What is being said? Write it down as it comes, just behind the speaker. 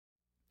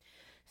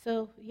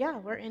So, yeah,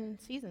 we're in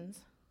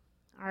seasons.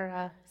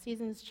 Our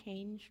seasons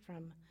change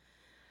from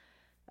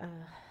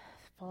uh,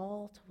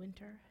 fall to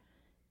winter.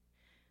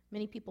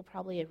 Many people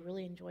probably have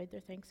really enjoyed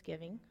their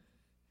Thanksgiving.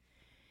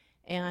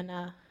 And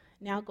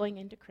now going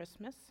into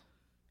Christmas.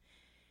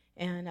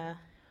 And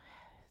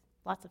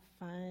lots of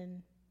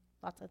fun,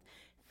 lots of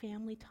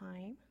family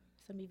time.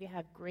 Some of you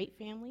have great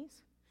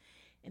families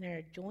and are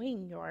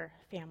enjoying your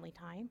family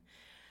time.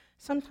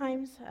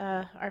 Sometimes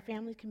our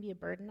families can be a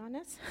burden on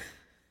us.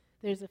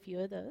 There's a few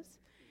of those.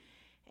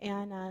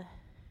 And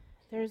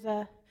there's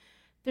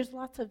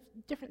lots of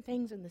different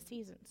things in the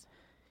seasons.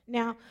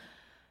 Now,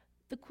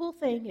 the cool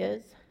thing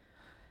is,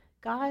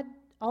 God,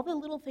 all the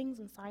little things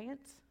in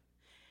science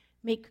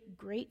make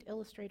great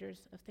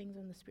illustrators of things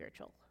in the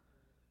spiritual.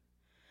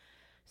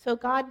 So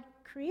God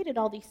created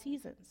all these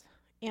seasons,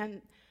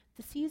 and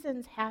the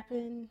seasons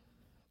happen,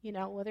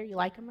 whether you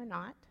like them or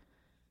not.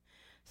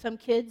 Some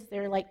kids,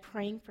 they're like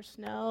praying for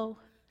snow.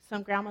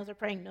 Some grandmas are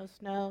praying no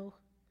snow.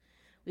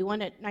 We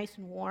want it nice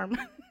and warm.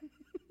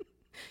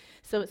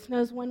 So it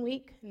snows one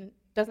week and it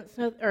doesn't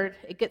snow, or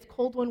it gets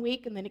cold one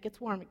week and then it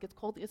gets warm. It gets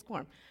cold, it gets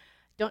warm.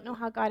 Don't know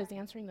how God is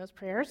answering those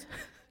prayers.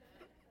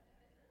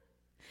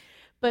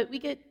 But we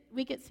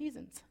get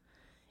seasons.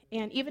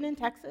 And even in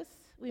Texas,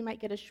 we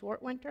might get a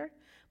short winter,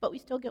 but we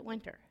still get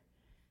winter.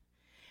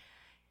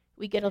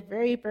 We get a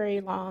very, very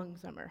long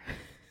summer.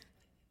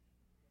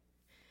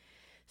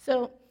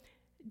 So,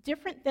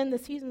 different than the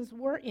seasons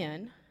we're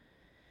in,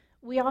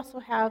 we also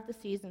have the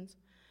season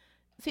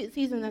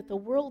that the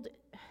world,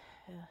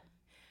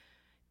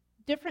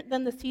 different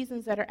than the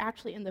seasons that are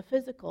actually in the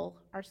physical,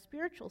 our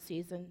spiritual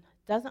season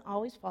doesn't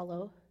always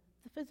follow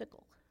the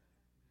physical.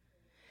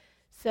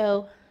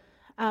 So,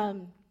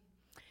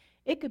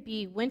 it could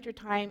be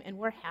wintertime and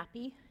we're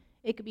happy.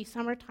 It could be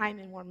summertime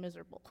and we're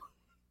miserable.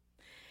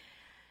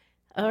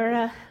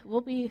 Or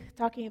we'll be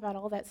talking about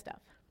all that stuff.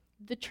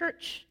 The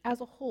church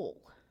as a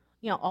whole,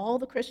 all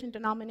the Christian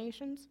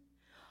denominations,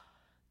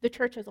 the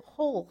church as a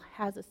whole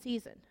has a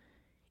season.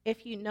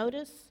 If you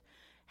notice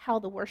how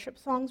the worship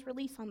songs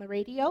release on the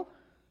radio,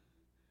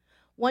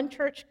 one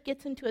church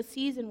gets into a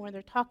season where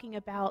they're talking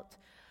about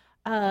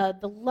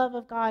the love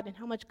of God and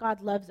how much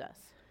God loves us.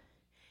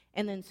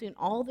 And then soon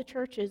all the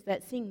churches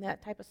that sing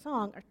that type of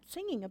song are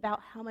singing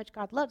about how much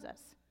God loves us.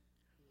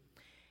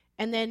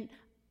 And then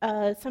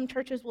some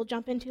churches will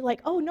jump into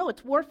like, oh no,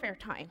 it's warfare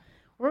time.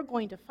 We're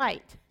going to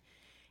fight.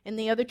 And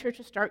the other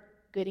churches start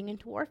getting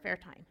into warfare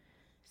time.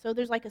 So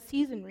there's like a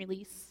season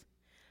release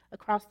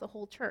across the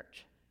whole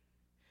church.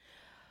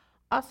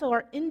 Also,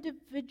 our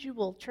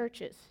individual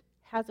churches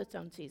has its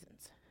own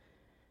seasons.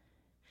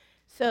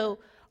 So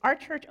our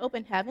church,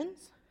 Open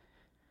Heavens,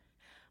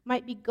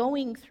 might be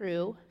going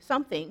through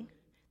something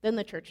than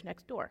the church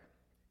next door.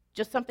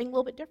 Just something a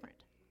little bit different.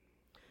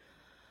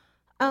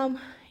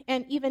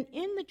 And even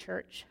in the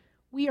church,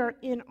 we are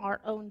in our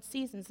own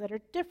seasons that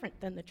are different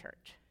than the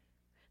church.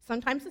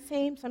 Sometimes the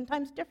same,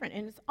 sometimes different,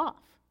 and it's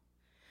off.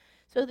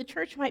 So the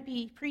church might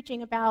be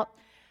preaching about,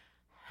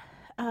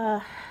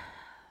 trying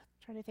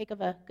to think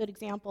of a good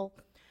example,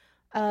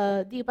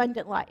 the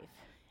abundant life.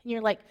 And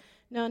you're like,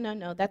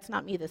 no, that's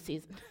not me this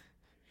season,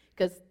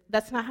 because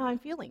that's not how I'm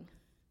feeling.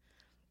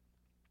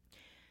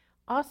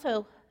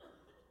 Also,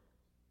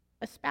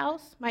 a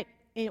spouse might,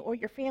 or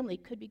your family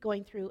could be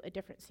going through a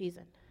different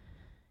season.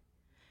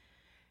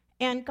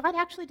 And God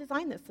actually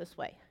designed this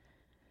way.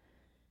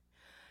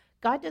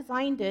 God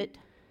designed it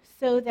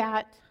so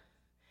that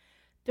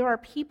there are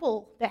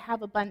people that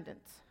have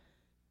abundance.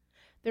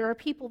 There are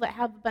people that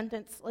have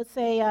abundance. Let's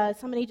say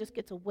somebody just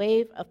gets a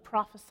wave of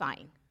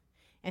prophesying,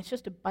 and it's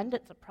just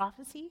abundance of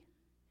prophecy.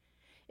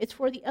 It's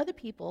for the other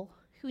people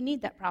who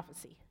need that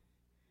prophecy,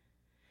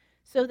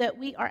 so that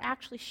we are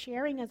actually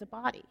sharing as a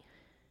body.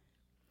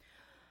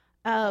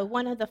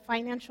 One of the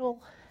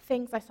financial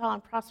things I saw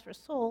on Prosperous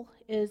Soul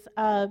is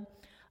a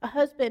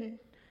husband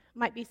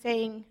might be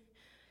saying,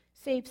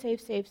 save,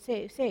 save, save,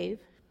 save, save,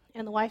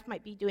 and the wife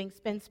might be doing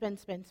spend, spend,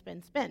 spend,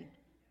 spend, spend.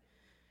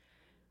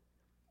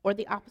 Or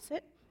the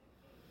opposite.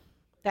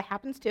 That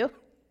happens too.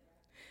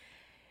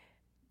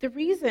 The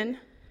reason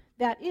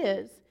that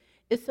is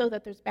so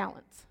that there's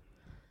balance.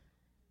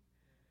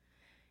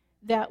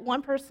 That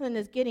one person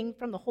is getting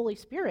from the Holy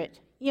Spirit.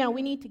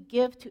 We need to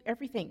give to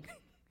everything.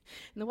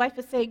 And the wife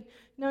is saying,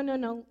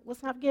 no,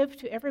 let's not give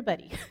to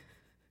everybody.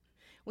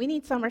 We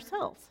need some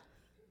ourselves.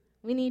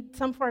 We need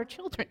some for our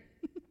children.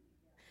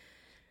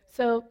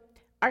 So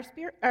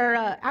our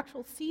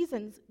actual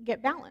seasons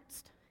get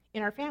balanced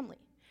in our family.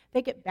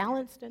 They get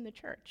balanced in the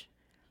church.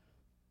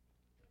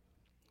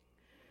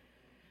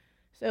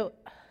 So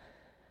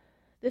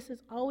this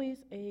is always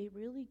a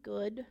really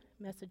good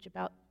message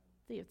about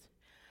these.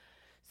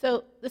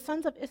 So the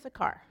sons of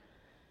Issachar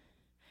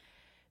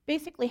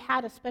basically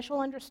had a special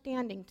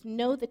understanding to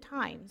know the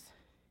times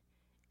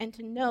and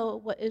to know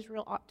what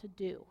Israel ought to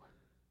do.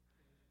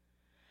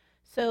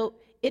 So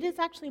it is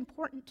actually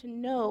important to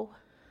know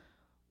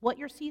what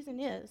your season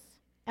is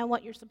and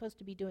what you're supposed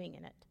to be doing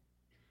in it.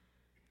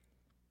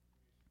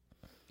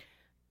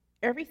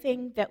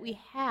 Everything that we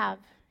have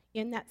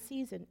in that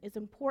season is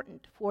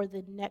important for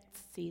the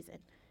next season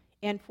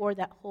and for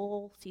that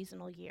whole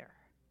seasonal year.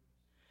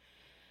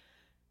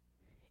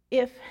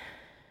 If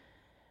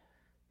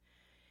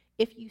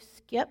you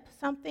skip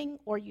something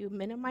or you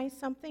minimize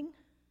something,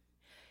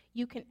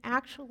 you can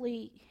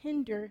actually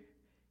hinder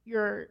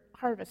your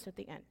harvest at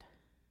the end.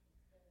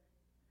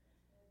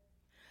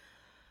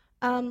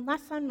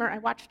 Last summer, I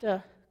watched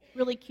a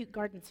really cute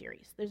garden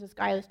series. There's this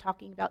guy who's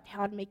talking about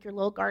how to make your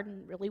little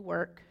garden really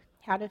work,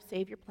 how to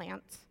save your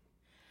plants.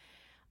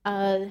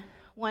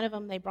 One of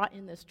them, they brought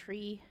in this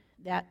tree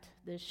that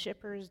the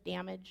shippers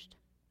damaged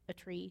a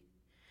tree.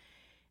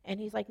 And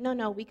he's like,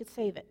 no, we could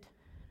save it.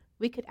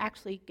 We could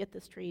actually get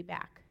this tree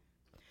back.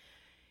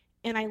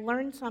 And I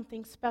learned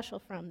something special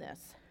from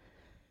this.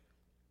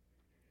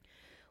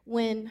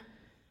 When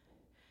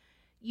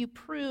you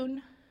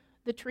prune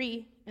the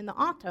tree in the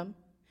autumn,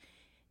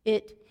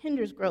 it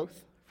hinders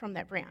growth from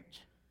that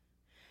branch.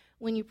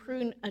 When you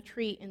prune a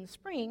tree in the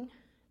spring,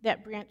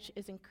 that branch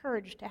is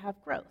encouraged to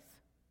have growth.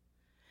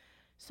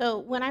 So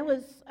when I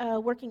was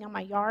working on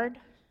my yard,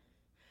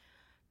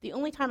 the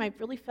only time I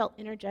really felt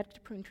energetic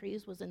to prune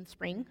trees was in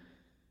spring.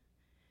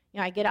 You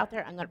know, I get out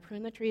there, I'm going to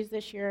prune the trees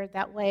this year.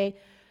 That way,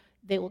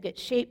 they will get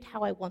shaped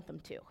how I want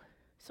them to.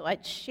 So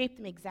I'd shape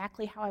them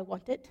exactly how I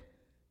want it.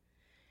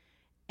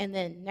 And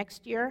then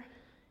next year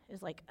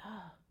is like,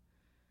 oh,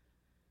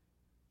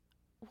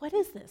 what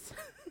is this?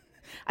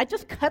 I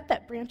just cut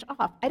that branch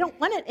off. I don't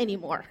want it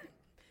anymore.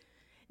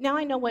 Now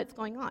I know what's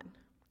going on.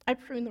 I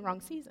pruned the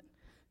wrong season.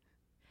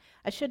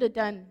 I should have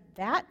done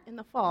that in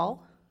the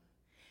fall,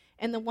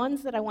 and the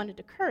ones that I wanted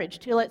to encourage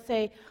to, let's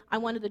say I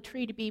wanted the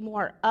tree to be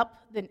more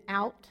up than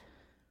out,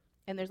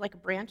 and there's like a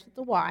branch that's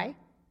a Y,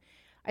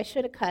 I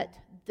should have cut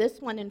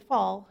this one in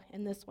fall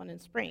and this one in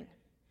spring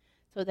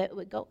so that it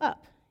would go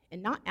up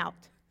and not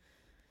out.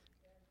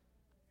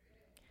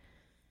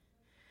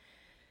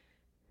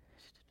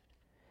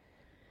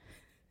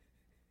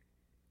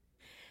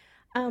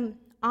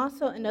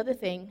 Also, another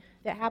thing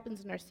that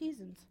happens in our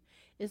seasons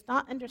is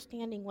not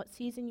understanding what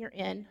season you're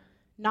in,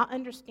 not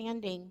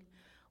understanding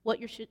what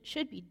you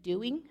should be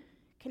doing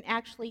can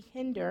actually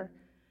hinder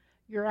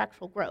your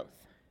actual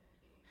growth.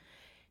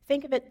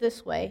 Think of it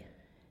this way.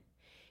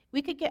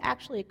 We could get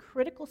actually a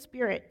critical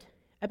spirit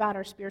about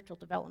our spiritual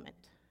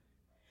development.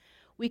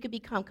 We could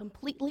become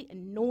completely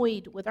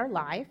annoyed with our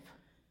life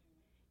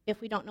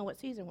if we don't know what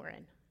season we're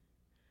in.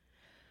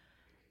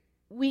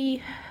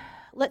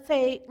 Let's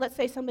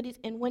say somebody's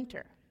in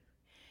winter,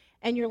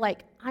 and you're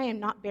like, I am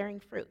not bearing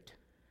fruit.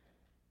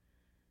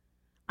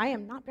 I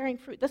am not bearing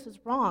fruit. This is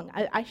wrong.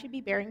 I should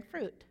be bearing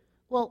fruit.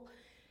 Well,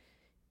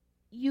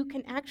 you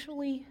can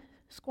actually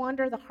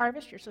squander the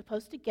harvest you're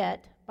supposed to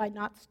get by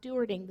not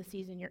stewarding the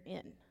season you're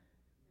in.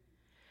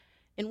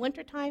 In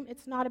wintertime,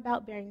 it's not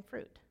about bearing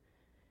fruit.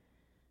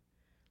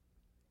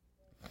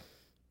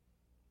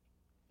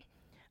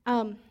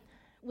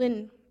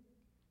 When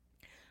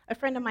a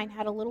friend of mine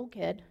had a little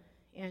kid,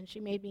 and she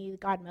made me the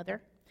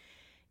godmother,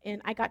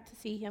 and I got to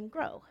see him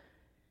grow.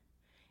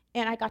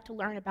 And I got to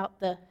learn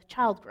about the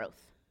child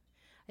growth.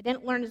 I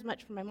didn't learn as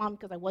much from my mom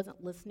because I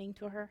wasn't listening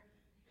to her,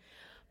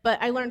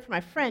 but I learned from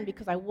my friend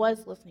because I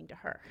was listening to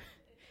her.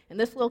 And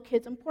this little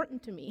kid's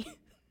important to me.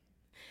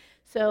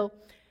 So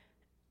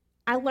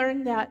I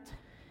learned that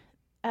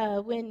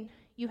when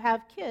you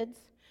have kids,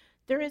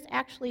 there is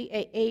actually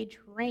an age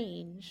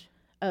range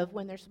of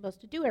when they're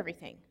supposed to do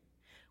everything,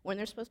 when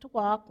they're supposed to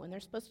walk, when they're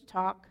supposed to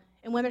talk,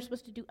 and when they're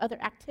supposed to do other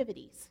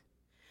activities.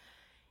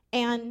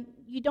 And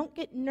you don't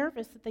get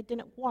nervous that they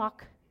didn't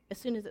walk as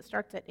soon as it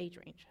starts at age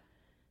range.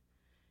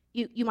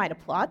 You might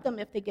applaud them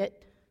if they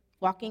get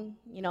walking,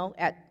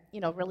 at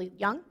really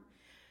young.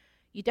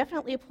 You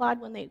definitely applaud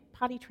when they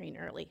potty train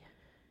early.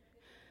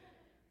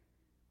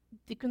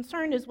 The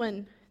concern is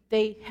when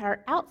they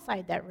are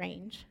outside that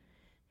range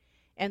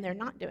and they're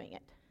not doing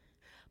it.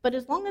 But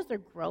as long as they're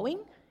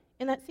growing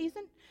in that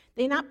season,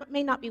 they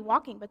may not be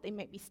walking, but they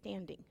might be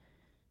standing.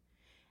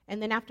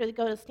 And then after they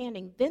go to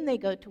standing, then they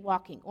go to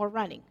walking or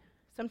running.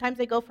 Sometimes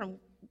they go from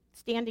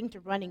standing to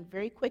running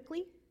very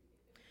quickly,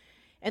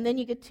 and then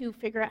you get to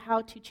figure out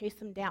how to chase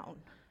them down.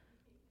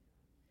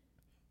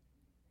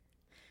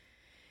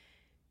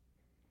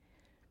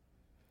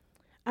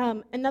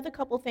 Another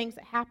couple things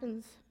that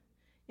happens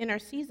in our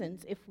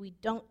seasons if we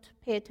don't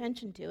pay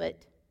attention to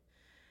it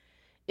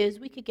is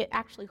we could get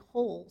actually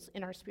holes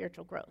in our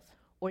spiritual growth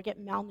or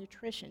get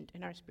malnutritioned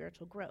in our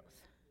spiritual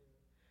growth.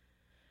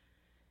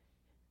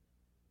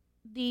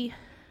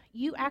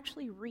 You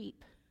actually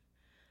reap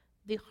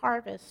the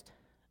harvest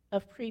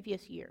of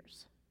previous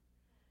years,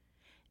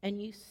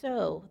 and you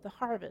sow the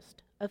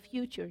harvest of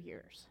future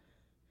years.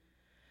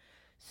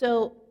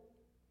 So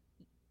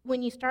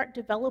when you start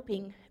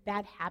developing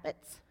bad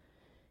habits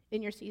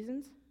in your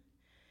seasons,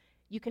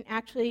 you can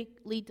actually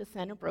lead to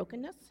sin or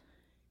brokenness,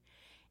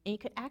 and you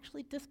could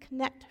actually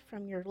disconnect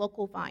from your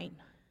local vine.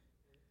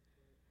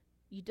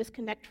 You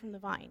disconnect from the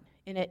vine,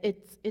 and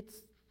it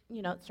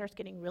starts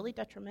getting really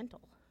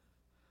detrimental.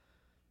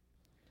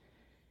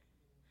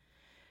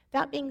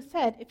 That being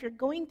said, if you're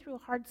going through a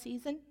hard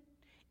season,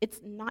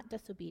 it's not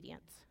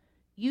disobedience.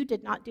 You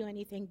did not do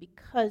anything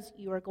because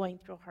you are going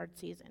through a hard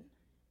season.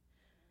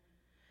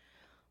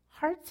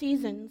 Hard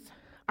seasons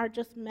are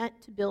just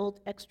meant to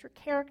build extra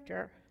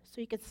character so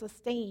you can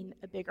sustain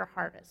a bigger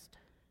harvest.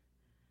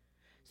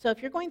 So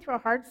if you're going through a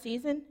hard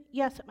season,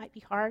 yes, it might be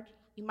hard.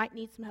 You might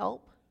need some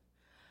help.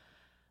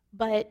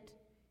 But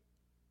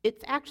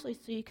it's actually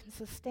so you can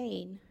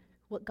sustain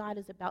what God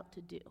is about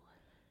to do.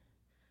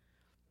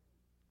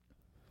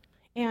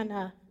 And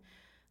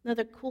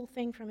another cool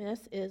thing from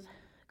this is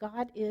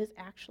God is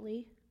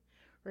actually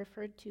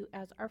referred to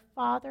as our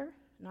Father,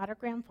 not our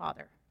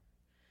grandfather.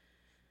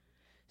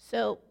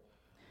 So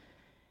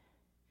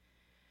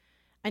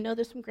I know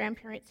there's some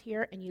grandparents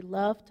here, and you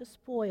love to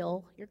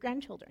spoil your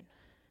grandchildren.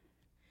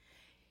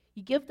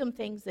 You give them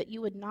things that you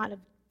would not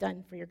have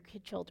done for your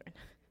children.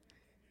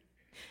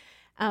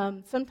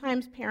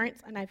 Sometimes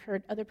parents, and I've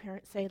heard other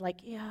parents say,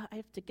 like, yeah, I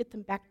have to get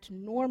them back to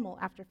normal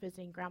after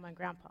visiting grandma and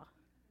grandpa.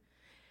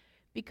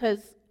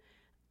 Because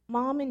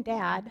mom and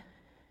dad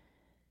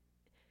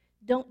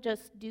don't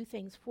just do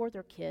things for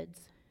their kids,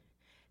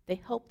 they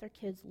help their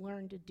kids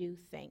learn to do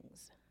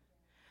things.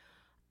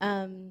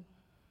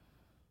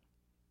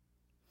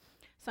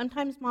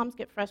 Sometimes moms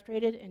get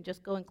frustrated and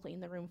just go and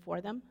clean the room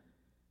for them,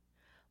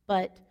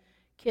 but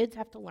kids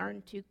have to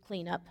learn to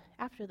clean up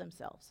after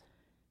themselves.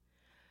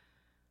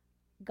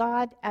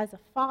 God, as a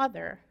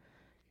father,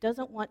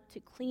 doesn't want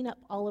to clean up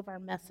all of our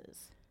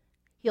messes.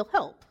 He'll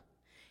help.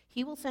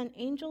 He will send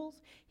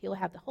angels. He'll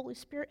have the Holy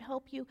Spirit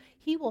help you.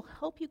 He will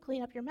help you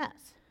clean up your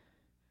mess.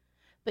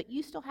 But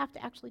you still have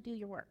to actually do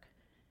your work.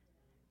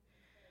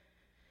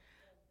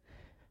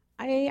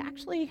 I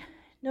actually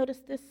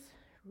noticed this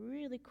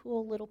really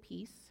cool little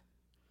piece.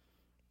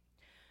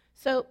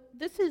 So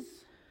this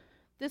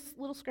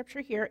little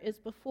scripture here is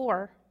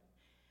before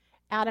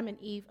Adam and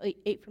Eve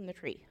ate from the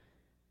tree.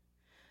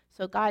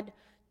 So God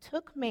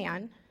took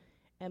man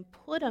and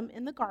put him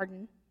in the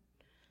garden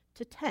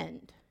to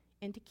tend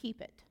and to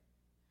keep it.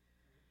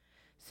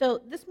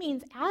 So this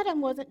means Adam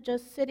wasn't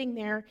just sitting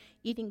there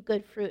eating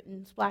good fruit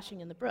and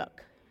splashing in the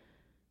brook.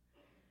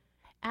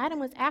 Adam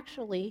was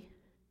actually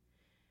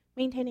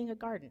maintaining a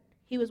garden.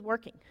 He was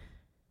working.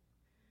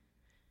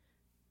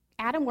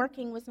 Adam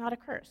working was not a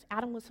curse.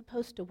 Adam was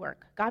supposed to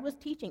work. God was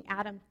teaching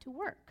Adam to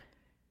work.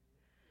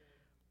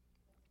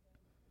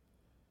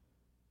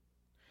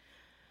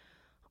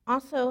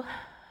 Also,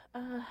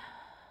 don't want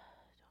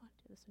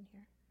to do this in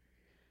here.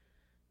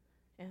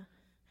 Yeah.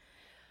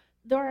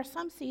 There are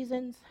some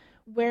seasons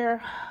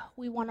where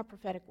we want a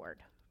prophetic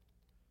word.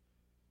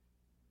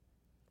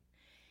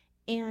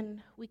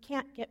 And we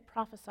can't get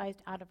prophesied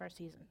out of our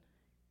season.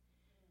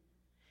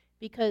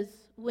 Because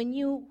when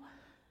you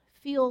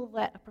feel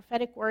that a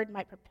prophetic word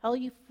might propel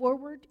you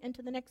forward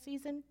into the next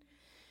season,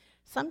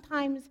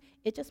 sometimes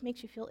it just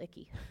makes you feel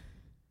icky.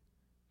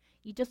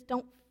 You just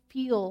don't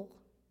feel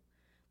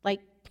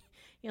like,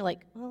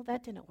 well,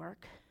 that didn't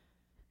work.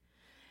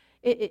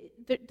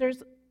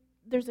 There's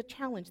a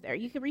challenge there.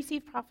 You can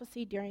receive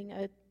prophecy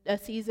during a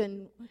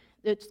season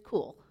that's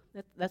cool.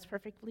 That's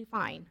perfectly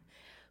fine.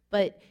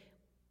 But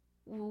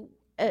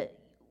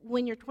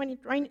when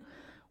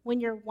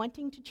you're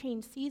wanting to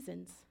change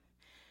seasons,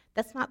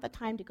 that's not the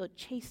time to go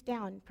chase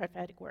down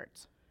prophetic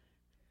words.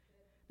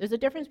 There's a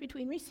difference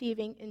between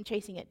receiving and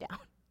chasing it down.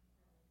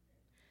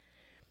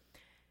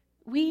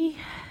 We,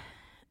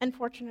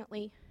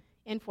 unfortunately,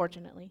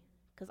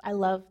 because I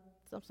love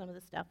some of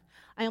this stuff,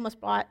 I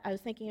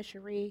was thinking of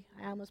Cherie,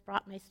 I almost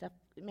brought my stuff,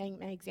 my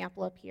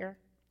example up here.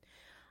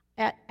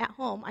 At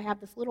home, I have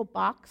this little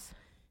box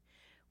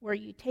where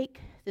you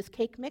take this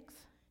cake mix,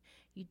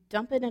 you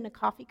dump it in a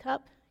coffee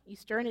cup, you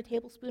stir in a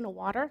tablespoon of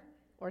water,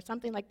 or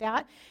something like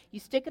that, you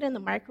stick it in the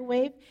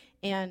microwave,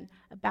 and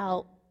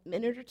about a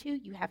minute or two,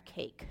 you have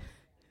cake.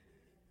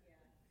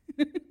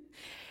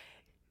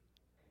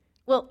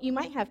 Well, you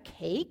might have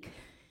cake,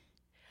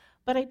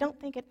 but I don't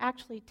think it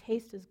actually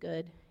tastes as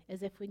good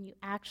as if when you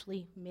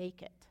actually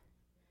make it.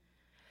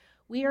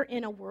 We are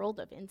in a world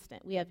of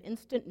instant. We have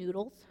instant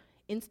noodles,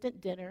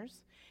 instant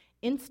dinners,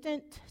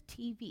 instant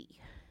TV,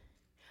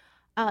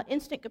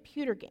 instant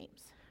computer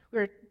games. We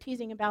were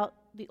teasing about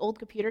the old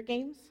computer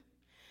games.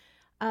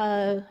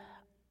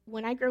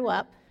 When I grew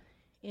up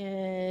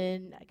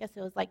in, I guess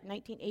it was like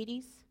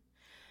 1980s,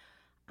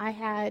 I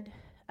had,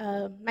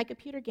 my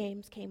computer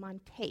games came on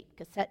tape,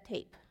 cassette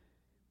tape.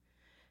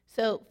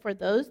 So for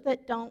those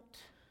that don't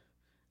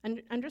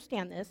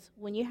understand this,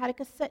 when you had a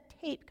cassette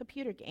tape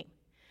computer game,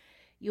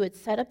 you would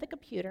set up the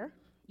computer,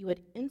 you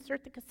would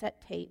insert the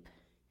cassette tape,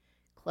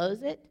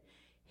 close it,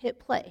 hit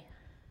play,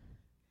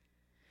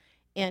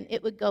 and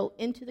it would go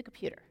into the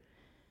computer.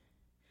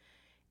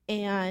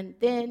 And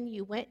then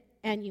you went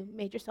and you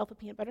made yourself a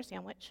peanut butter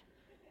sandwich.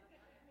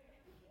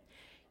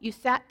 You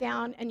sat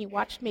down and you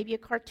watched maybe a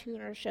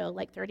cartoon or a show,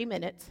 like 30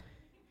 minutes.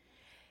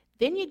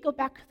 Then you'd go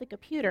back to the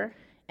computer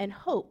and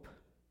hope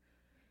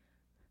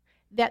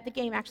that the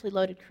game actually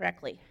loaded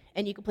correctly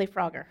and you could play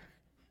Frogger.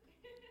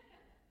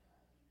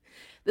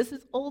 This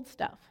is old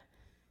stuff.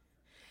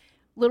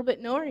 A little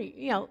bit newer,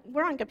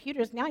 we're on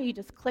computers now, you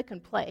just click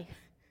and play.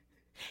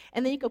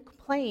 And then you go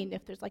complain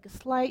if there's like a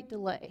slight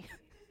delay.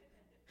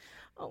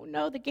 Oh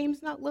no, the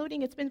game's not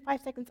loading. It's been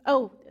 5 seconds.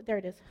 Oh, there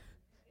it is.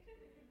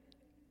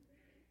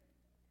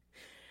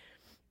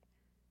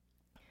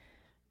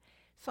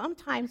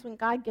 Sometimes when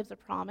God gives a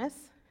promise,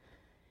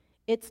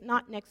 it's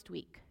not next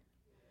week.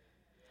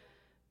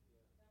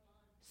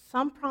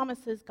 Some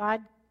promises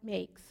God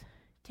makes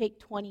take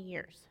 20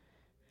 years.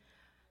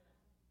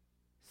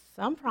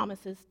 Some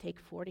promises take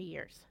 40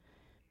 years.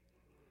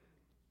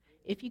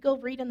 If you go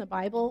read in the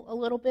Bible a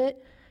little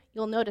bit,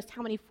 you'll notice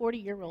how many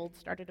 40-year-olds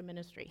started a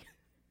ministry.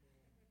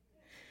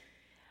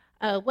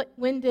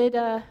 When did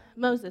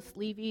Moses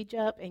leave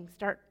Egypt and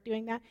start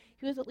doing that?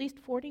 He was at least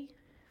 40,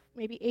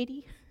 maybe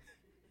 80.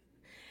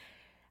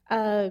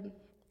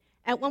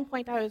 At one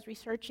point, I was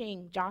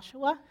researching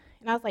Joshua,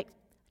 and I was like,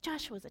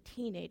 Joshua was a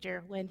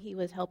teenager when he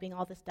was helping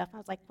all this stuff. I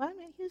was like, well,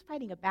 man, he was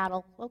fighting a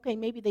battle. Okay,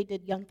 maybe they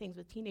did young things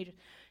with teenagers.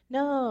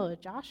 No,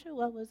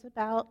 Joshua was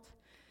about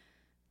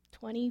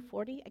 20,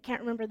 40. I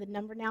can't remember the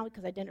number now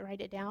because I didn't write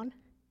it down.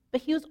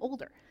 But he was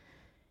older.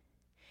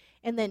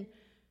 And then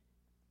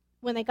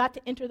when they got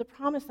to enter the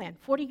promised land,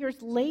 40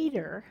 years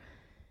later,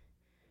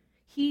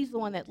 he's the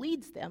one that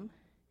leads them.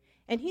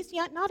 And he's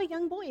not a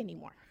young boy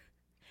anymore.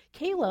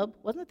 Caleb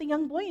wasn't the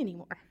young boy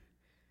anymore.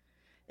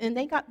 And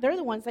they're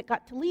the ones that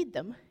got to lead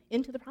them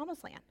into the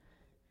promised land.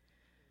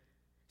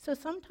 So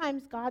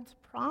sometimes God's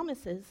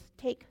promises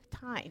take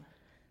time.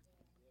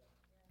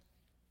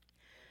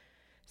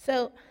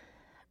 So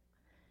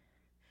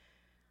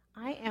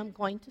I am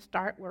going to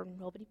start where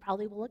nobody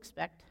probably will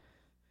expect.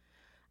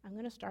 I'm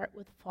going to start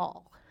with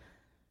fall.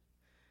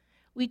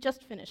 We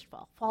just finished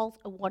fall. Fall's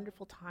a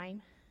wonderful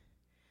time.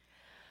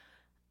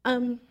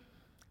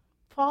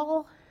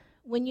 Fall,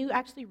 when you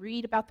actually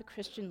read about the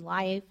Christian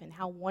life and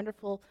how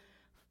wonderful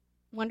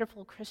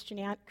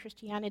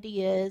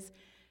Christianity is,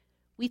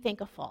 we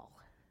think of fall.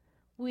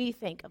 We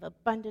think of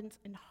abundance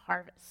and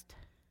harvest.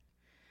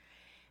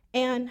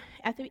 And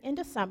at the end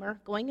of summer,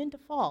 going into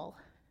fall,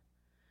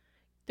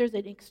 there's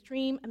an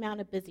extreme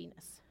amount of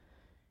busyness.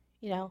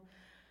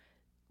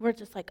 We're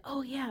just like,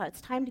 oh yeah,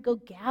 it's time to go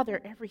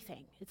gather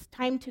everything. It's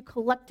time to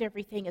collect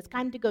everything. It's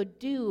time to go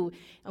do,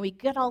 and we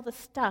get all the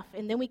stuff,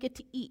 and then we get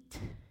to eat.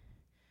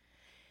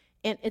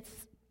 And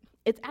it's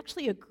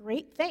actually a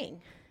great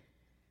thing.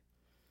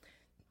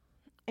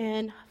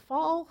 And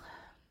fall,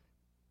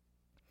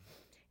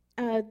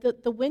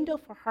 the window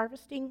for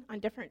harvesting on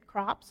different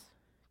crops,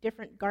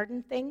 different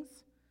garden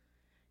things,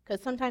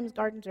 because sometimes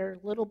gardens are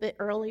a little bit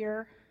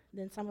earlier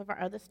than some of our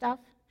other stuff,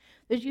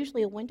 there's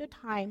usually a window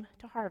time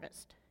to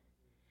harvest.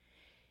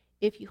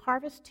 If you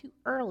harvest too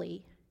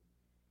early,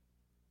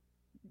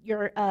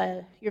 your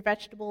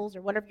vegetables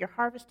or whatever you're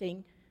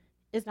harvesting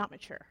is not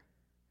mature.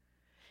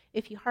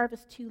 If you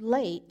harvest too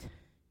late,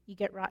 you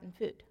get rotten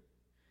food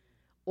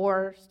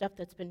or stuff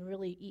that's been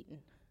really eaten.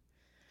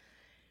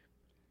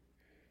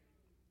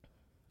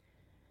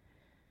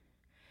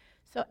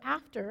 So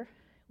after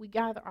we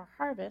gather our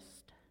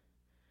harvest,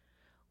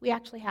 we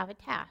actually have a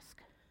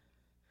task.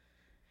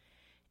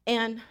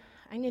 And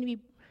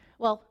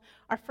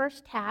our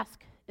first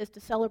task is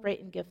to celebrate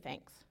and give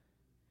thanks.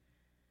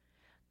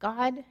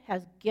 God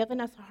has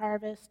given us a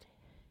harvest.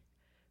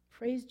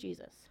 Praise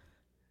Jesus.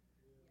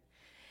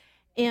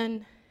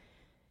 And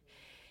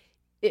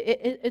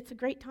it's a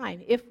great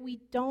time. If we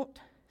don't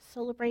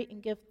celebrate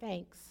and give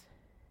thanks,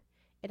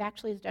 it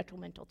actually is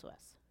detrimental to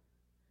us.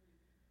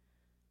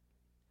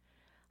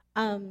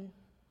 Our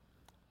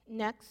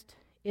next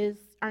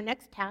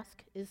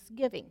task is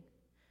giving.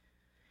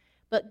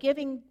 But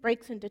giving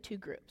breaks into two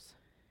groups.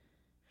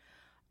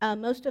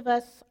 Most of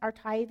us are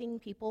tithing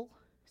people,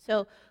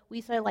 so we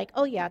say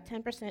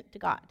 10% to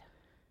God.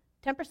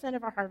 10%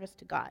 of our harvest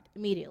to God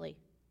immediately.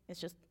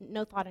 It's just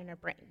no thought in our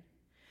brain.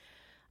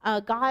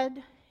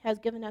 God has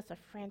given us a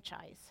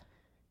franchise.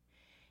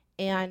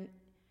 And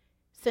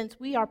since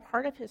we are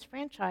part of his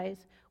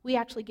franchise, we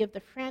actually give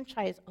the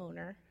franchise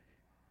owner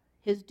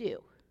his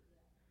due.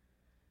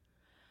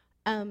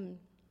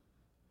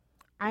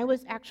 I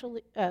was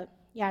actually, I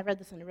read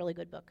this in a really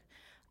good book.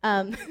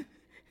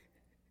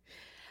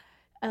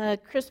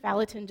 Chris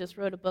Valentin just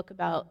wrote a book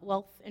about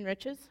wealth and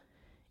riches,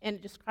 and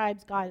it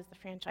describes God as the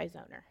franchise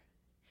owner.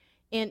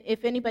 And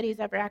if anybody's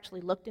ever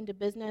actually looked into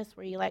business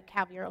where you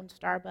have your own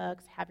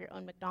Starbucks, have your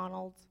own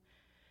McDonald's,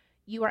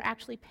 you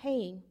actually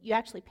pay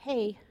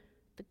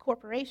the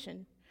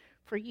corporation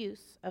for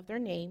use of their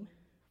name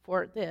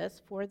for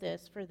this, for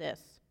this, for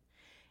this.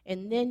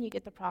 And then you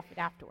get the profit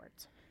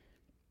afterwards.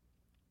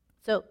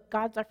 So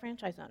God's our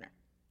franchise owner.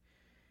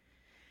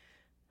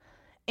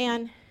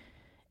 And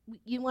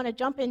you want to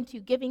jump into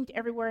giving to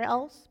everywhere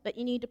else, but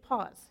you need to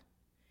pause.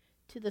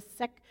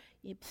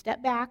 You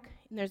step back,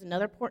 and there's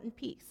another important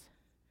piece.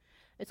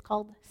 It's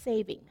called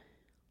saving.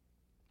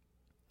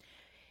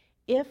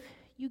 If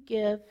you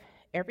give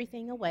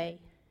everything away,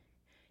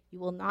 you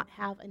will not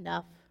have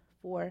enough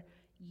for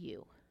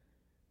you.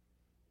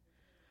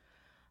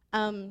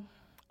 A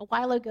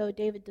while ago,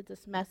 David did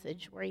this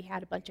message where he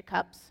had a bunch of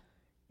cups,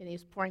 and he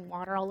was pouring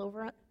water all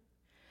over it.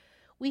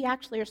 We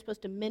actually are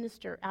supposed to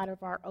minister out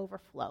of our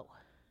overflow.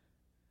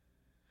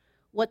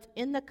 What's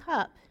in the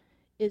cup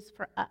is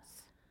for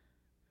us.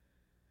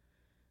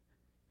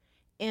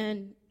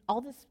 And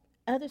all this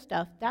other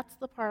stuff, that's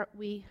the part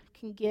we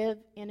can give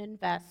and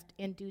invest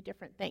and do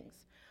different things.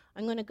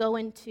 I'm going to go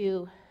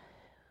into,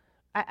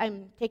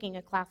 I'm taking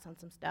a class on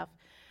some stuff,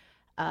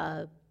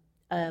 a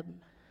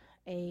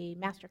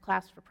master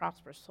class for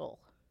Prosperous Soul.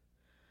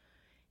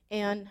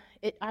 And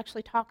it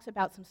actually talks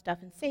about some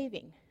stuff in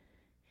saving.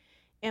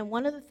 And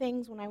one of the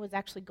things when I was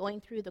actually going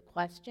through the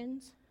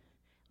questions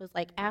was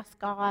like, ask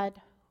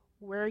God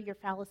where your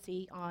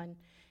fallacy on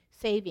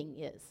saving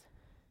is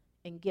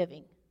and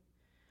giving.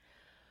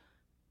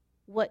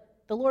 What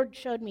the Lord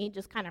showed me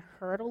just kind of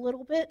hurt a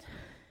little bit,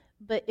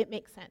 but it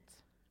makes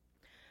sense.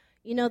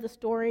 You know the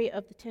story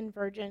of the 10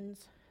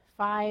 virgins,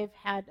 5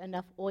 had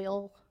enough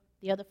oil,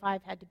 the other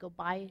 5 had to go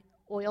buy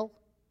oil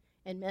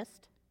and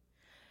missed.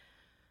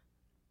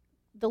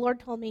 The Lord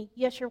told me,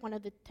 yes, you're one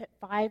of the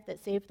 5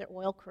 that saved their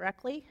oil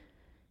correctly,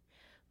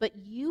 but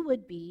you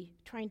would be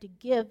trying to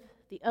give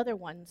the other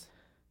ones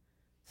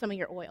some of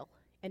your oil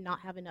and not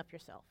have enough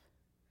yourself.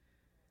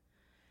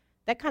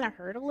 That kind of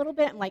hurt a little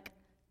bit. I'm like,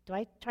 do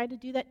I try to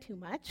do that too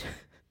much?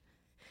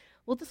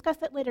 We'll discuss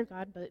that later,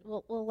 God, but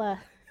we'll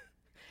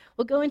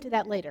go into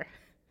that later.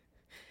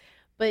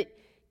 But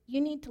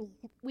we need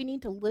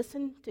to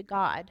listen to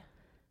God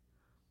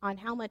on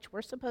how much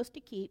we're supposed to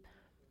keep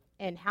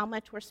and how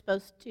much we're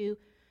supposed to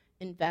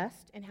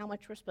invest and how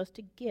much we're supposed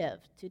to give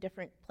to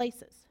different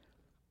places.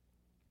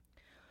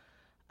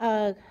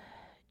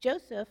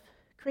 Joseph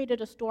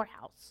created a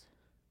storehouse.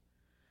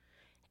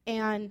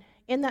 And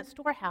in that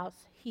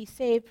storehouse, he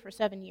saved for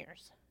 7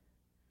 years.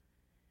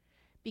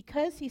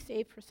 Because he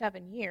saved for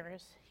 7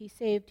 years, he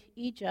saved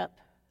Egypt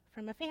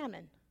from a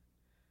famine.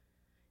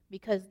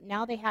 Because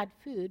now they had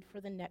food for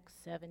the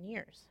next 7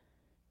 years.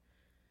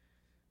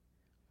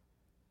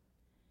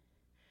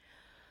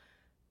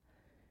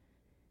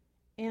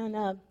 And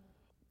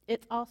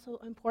it's also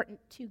important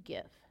to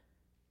give.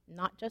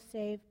 Not just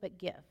save, but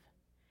give.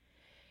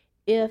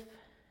 If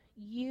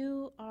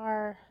you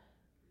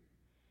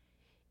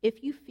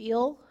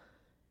feel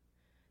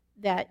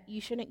that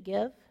you shouldn't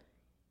give,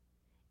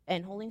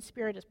 and Holy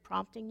Spirit is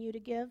prompting you to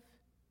give,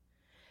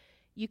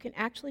 you can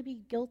actually be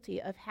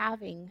guilty of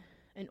having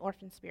an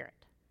orphan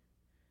spirit,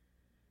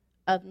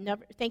 of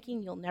never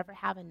thinking you'll never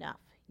have enough,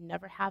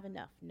 never have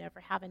enough, never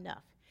have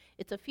enough.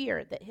 It's a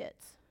fear that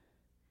hits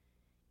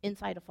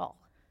inside a fall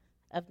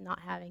of not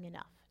having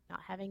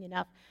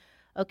enough.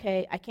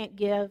 Okay, I can't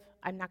give,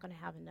 I'm not going to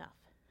have enough.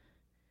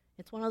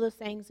 It's one of those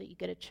things that you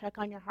get a check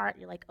on your heart,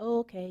 you're like, oh,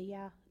 okay,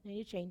 yeah, I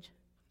need to change.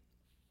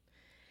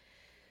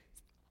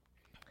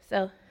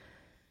 So,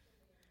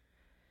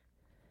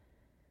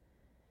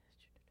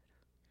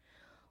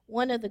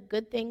 one of the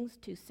good things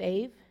to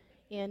save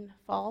in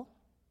fall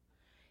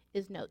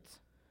is notes.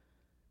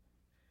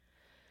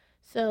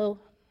 So,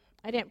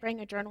 I didn't bring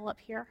a journal up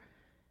here,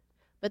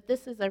 but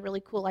this is a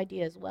really cool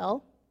idea as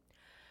well.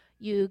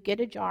 You get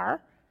a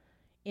jar,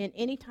 and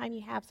anytime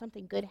you have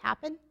something good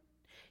happen,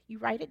 you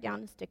write it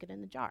down and stick it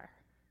in the jar.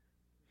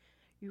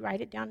 You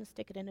write it down and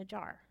stick it in a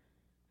jar.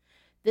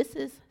 This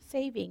is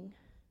saving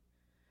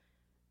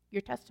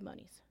your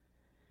testimonies.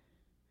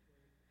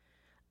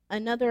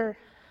 Another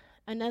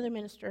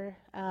minister,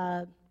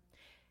 or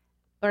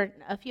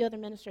a few other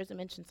ministers have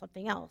mentioned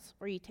something else,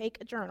 where you take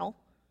a journal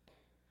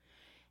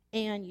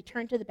and you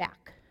turn to the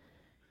back.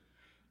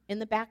 In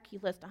the back, you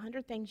list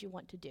 100 things you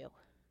want to do.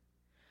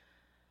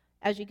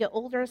 As you get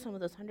older, some of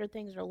those 100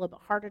 things are a little bit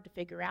harder to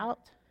figure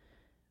out,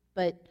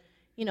 but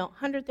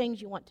 100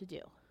 things you want to do.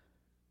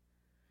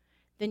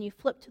 Then you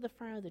flip to the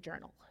front of the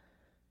journal,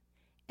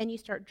 and you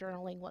start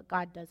journaling what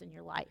God does in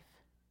your life.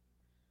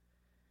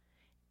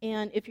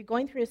 And if you're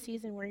going through a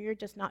season where you're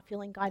just not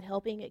feeling God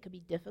helping, it could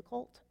be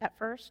difficult at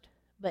first,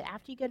 but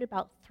after you get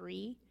about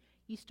 3,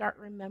 you start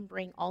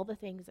remembering all the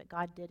things that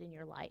God did in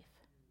your life.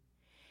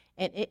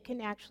 And it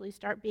can actually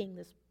start being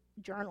this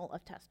journal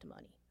of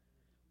testimony.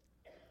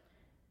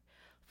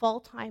 Fall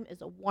time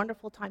is a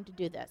wonderful time to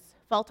do this.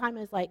 Fall time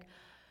is like,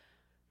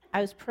 I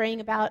was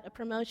praying about a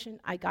promotion,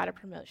 I got a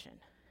promotion.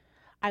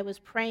 I was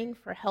praying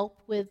for help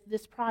with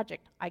this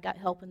project, I got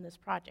help in this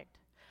project.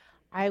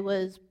 I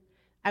was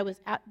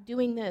out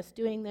doing this,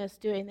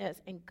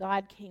 and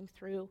God came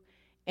through,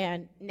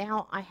 and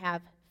now I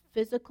have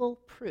physical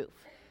proof.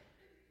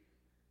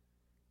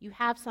 You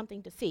have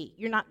something to see.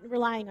 You're not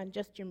relying on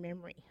just your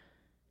memory.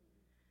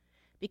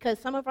 Because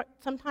sometimes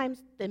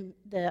I'm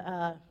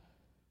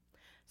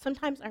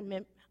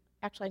going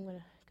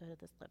to go to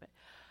this a little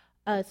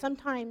bit.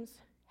 Sometimes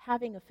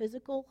having a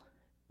physical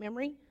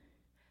memory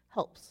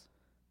helps.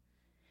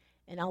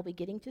 And I'll be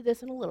getting to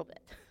this in a little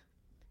bit.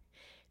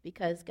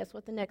 Because guess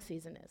what the next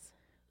season is?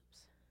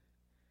 Oops.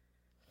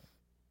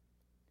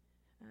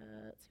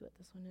 Let's see what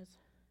this one is.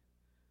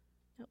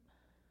 Nope.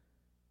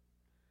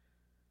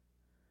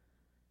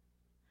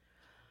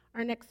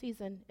 Our next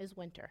season is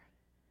winter.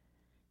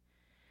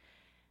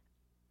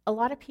 A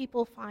lot of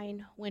people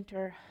find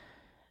winter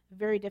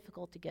very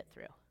difficult to get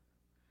through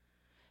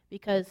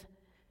because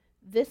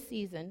this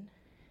season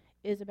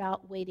is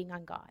about waiting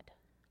on God.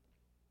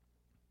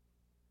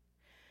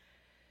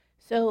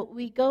 So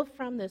we go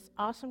from this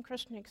awesome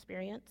Christian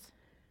experience,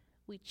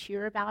 we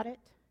cheer about it,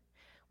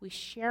 we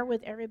share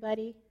with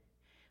everybody,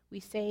 we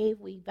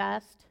save, we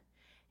invest,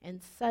 and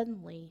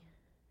suddenly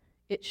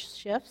it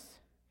shifts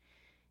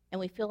and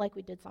we feel like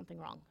we did something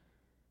wrong.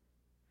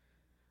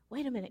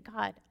 Wait a minute,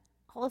 God,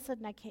 all of a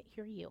sudden I can't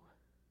hear you.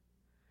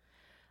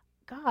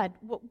 God,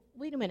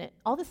 wait a minute,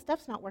 all this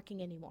stuff's not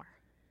working anymore.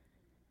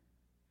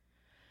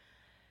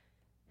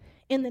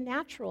 In the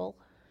natural,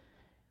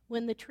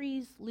 when the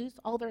trees lose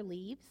all their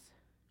leaves,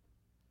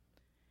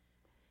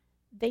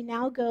 they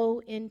now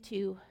go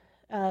into,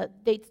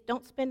 they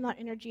don't spend their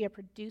energy of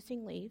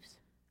producing leaves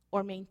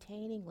or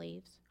maintaining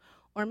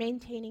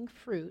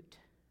fruit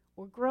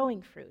or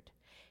growing fruit.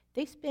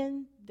 They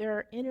spend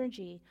their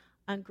energy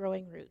on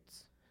growing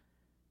roots.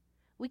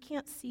 We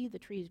can't see the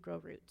trees grow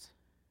roots.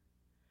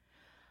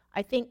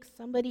 I think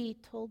somebody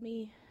told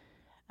me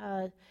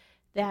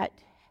that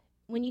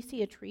when you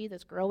see a tree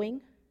that's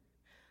growing,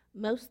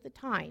 most of the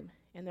time,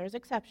 and there's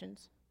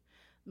exceptions,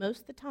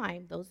 most of the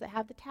time, those that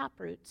have the tap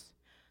roots,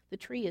 the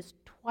tree is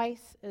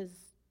twice as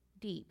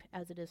deep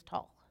as it is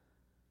tall.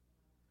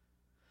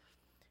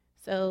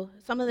 So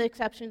some of the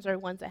exceptions are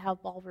ones that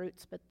have ball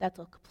roots, but that's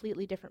a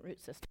completely different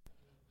root system.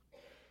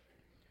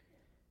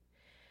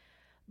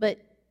 But,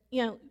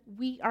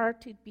 we are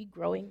to be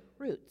growing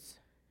roots.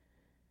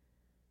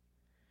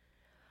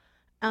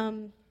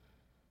 And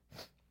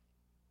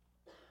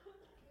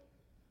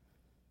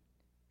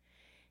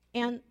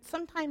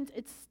sometimes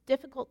it's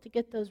difficult to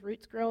get those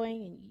roots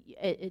growing,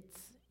 and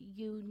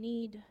you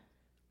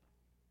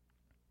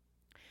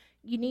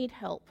need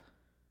help.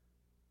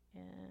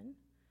 And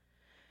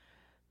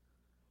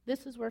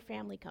this is where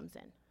family comes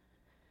in.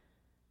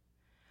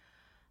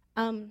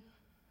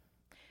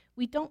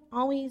 We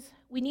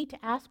need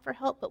to ask for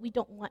help, but we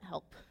don't want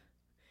help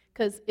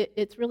because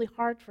it's really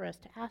hard for us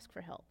to ask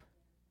for help.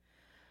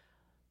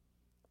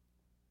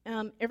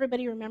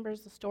 Everybody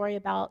remembers the story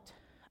about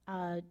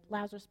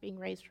Lazarus being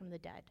raised from the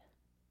dead.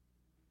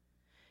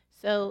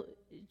 So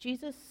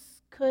Jesus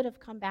could have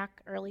come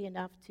back early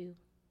enough to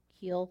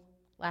heal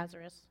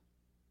Lazarus.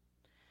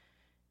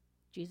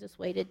 Jesus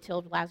waited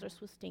till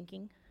Lazarus was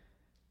stinking.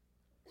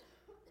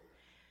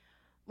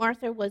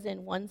 Martha was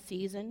in one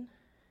season,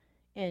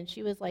 and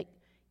she was like,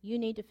 you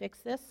need to fix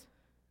this.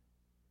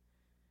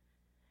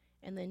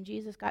 And then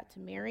Jesus got to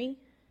Mary,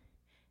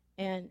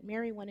 and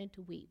Mary wanted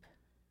to weep.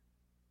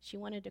 She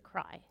wanted to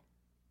cry.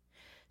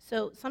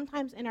 So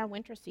sometimes in our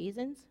winter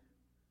seasons,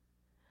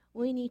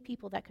 we need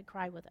people that could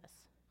cry with us.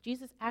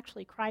 Jesus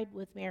actually cried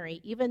with Mary,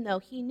 even though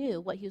he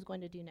knew what he was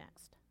going to do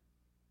next.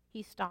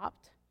 He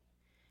stopped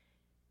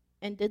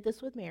and did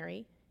this with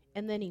Mary,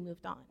 and then he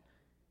moved on.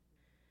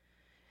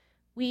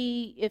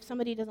 If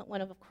somebody doesn't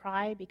want to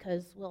cry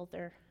because,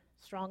 they're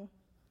strong,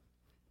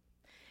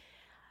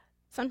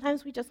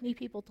 sometimes we just need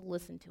people to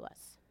listen to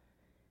us.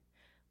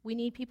 We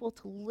need people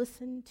to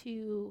listen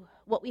to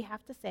what we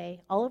have to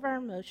say, all of our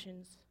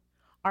emotions,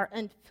 our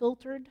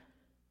unfiltered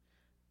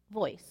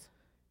voice.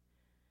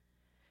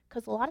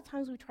 Because a lot of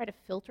times we try to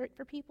filter it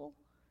for people.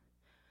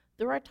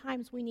 There are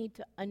times we need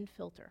to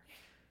unfilter.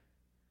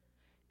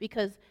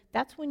 Because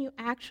that's when you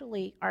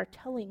actually are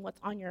telling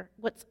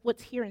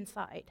what's here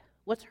inside,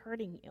 what's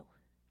hurting you.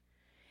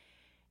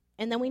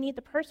 And then we need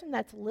the person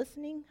that's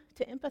listening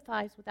to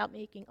empathize without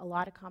making a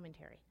lot of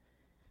commentary.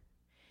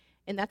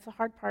 And that's the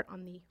hard part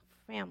on the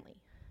family.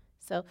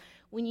 So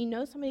when you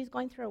know somebody's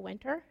going through a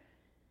winter,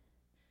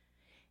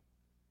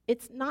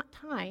 it's not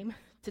time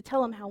to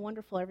tell them how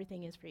wonderful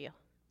everything is for you.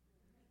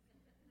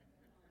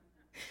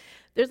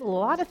 There's a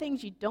lot of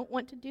things you don't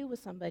want to do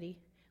with somebody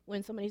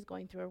when somebody's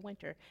going through a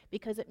winter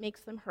because it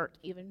makes them hurt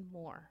even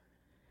more.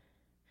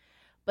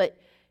 But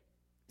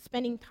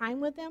spending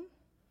time with them,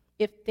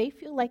 if they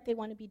feel like they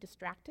want to be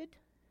distracted,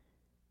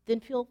 then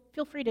feel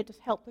free to just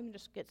help them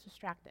just get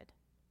distracted.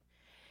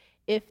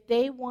 If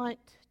they want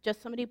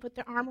just somebody to put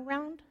their arm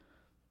around,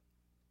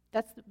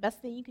 that's the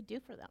best thing you could do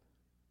for them.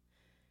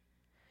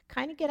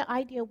 Kind of get an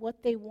idea of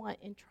what they want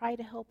and try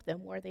to help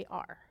them where they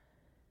are.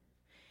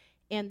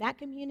 And that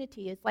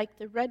community is like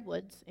the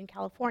redwoods in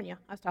California.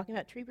 I was talking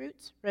about tree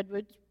roots.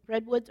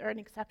 Redwoods are an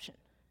exception.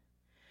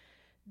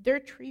 Their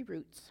tree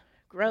roots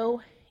grow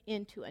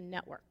into a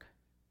network.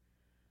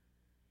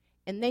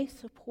 And they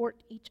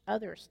support each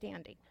other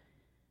standing.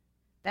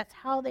 That's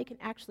how they can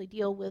actually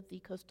deal with the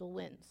coastal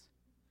winds.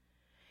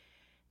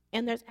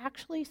 And there's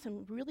actually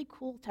some really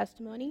cool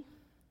testimony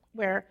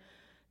where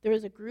there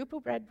was a group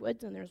of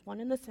redwoods and there's one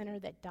in the center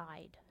that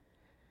died.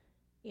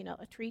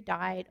 A tree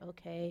died,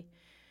 okay.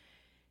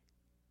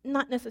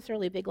 Not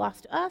necessarily a big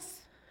loss to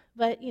us,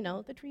 but,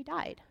 the tree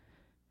died.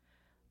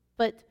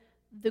 But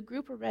the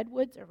group of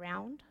redwoods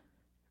around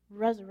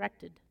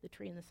resurrected the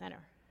tree in the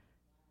center.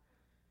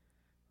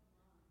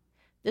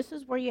 This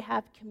is where you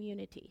have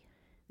community.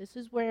 This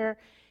is where,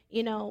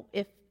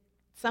 if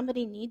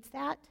somebody needs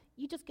that,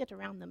 you just get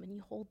around them and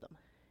you hold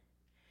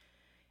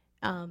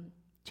them.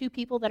 Two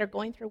people that are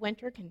going through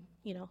winter can,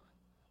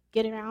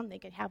 get around. They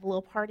can have a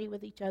little party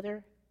with each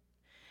other.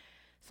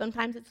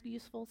 Sometimes it's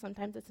useful,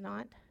 sometimes it's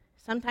not.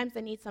 Sometimes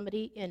they need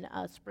somebody in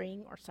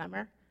spring or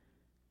summer.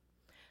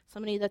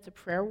 Somebody that's a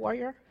prayer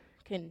warrior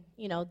can,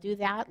 do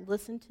that,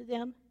 listen to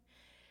them,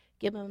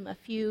 give them a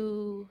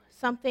few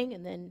something,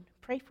 and then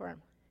pray for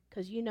them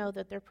because you know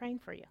that they're praying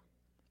for you.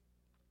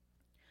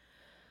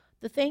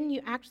 The thing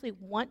you actually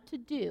want to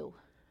do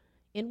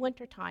in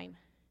wintertime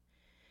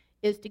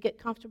is to get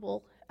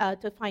comfortable,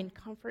 to find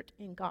comfort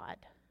in God.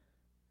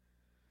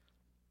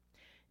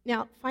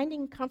 Now,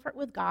 finding comfort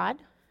with God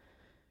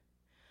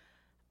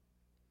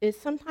is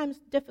sometimes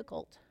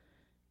difficult,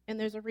 and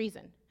there's a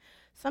reason.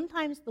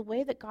 Sometimes the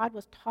way that God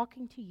was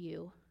talking to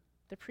you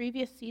the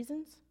previous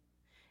seasons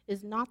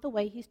is not the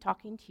way he's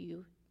talking to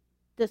you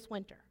this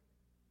winter.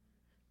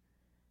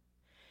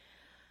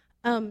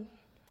 I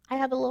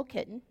have a little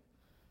kitten,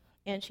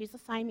 and she's a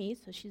Siamese,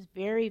 so she's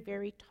very,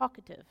 very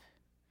talkative.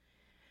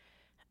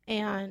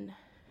 And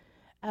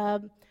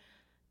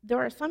there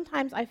are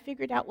sometimes I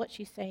figured out what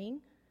she's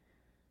saying,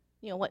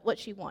 what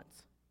she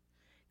wants.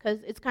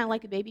 Because it's kind of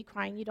like a baby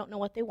crying. You don't know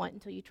what they want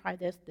until you try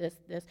this.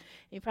 And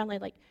you're finally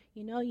like,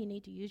 you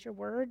need to use your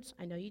words.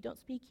 I know you don't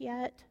speak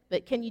yet,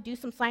 but can you do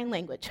some sign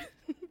language?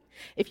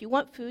 If you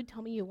want food,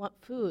 tell me you want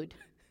food.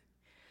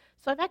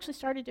 So I've actually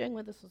started doing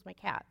this with my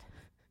cat.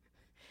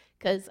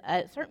 Because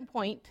at a certain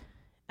point,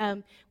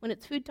 when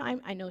it's food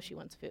time, I know she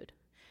wants food.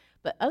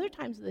 But other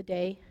times of the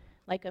day,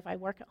 like if I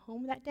work at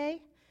home that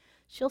day,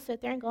 she'll sit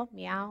there and go,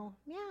 meow,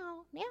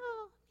 meow, meow,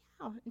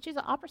 meow. And she's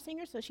an opera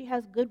singer, so she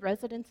has good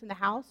residence in the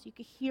house. You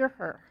can hear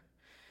her.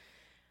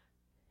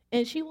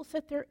 And she will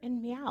sit there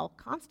and meow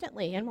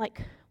constantly. And I'm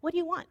like, what do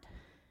you want? Do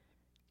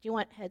you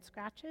want head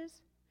scratches?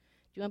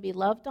 Do you want to be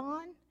loved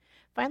on?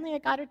 Finally, I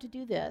got her to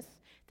do this,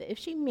 that if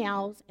she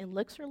meows and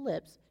licks her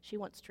lips, she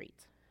wants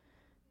treats.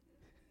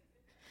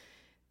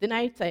 Then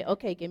I'd say,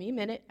 okay, give me a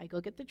minute. I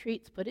go get the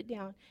treats, put it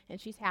down,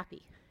 and she's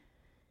happy.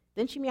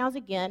 Then she meows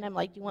again. I'm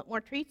like, do you want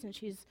more treats? And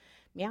she's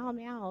meow,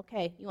 meow.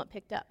 Okay, you want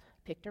picked up.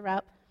 Picked her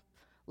up.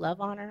 Love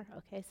on her.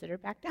 Okay, sit her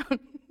back down.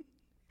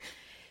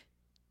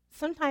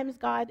 Sometimes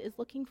God is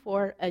looking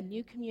for a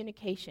new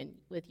communication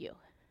with you.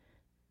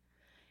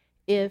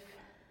 If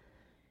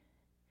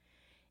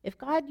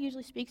God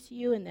usually speaks to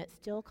you in that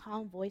still,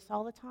 calm voice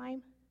all the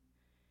time,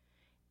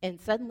 and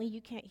suddenly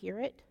you can't hear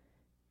it,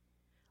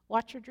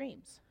 watch your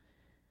dreams.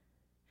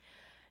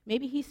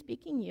 Maybe he's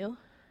speaking you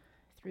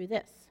through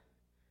this.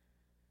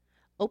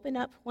 Open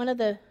up. One of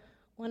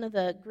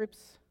the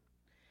groups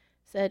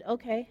said,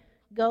 okay,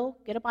 go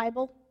get a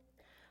Bible,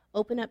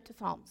 open up to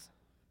Psalms.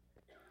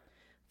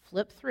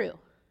 Flip through,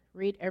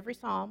 read every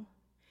Psalm.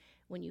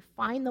 When you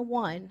find the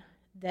one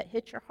that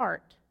hits your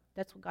heart,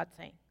 that's what God's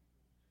saying.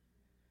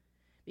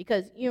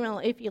 Because,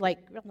 if you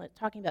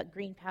talking about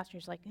green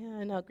pastures,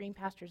 no, green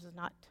pastures is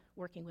not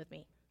working with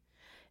me.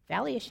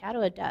 Valley of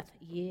shadow of death,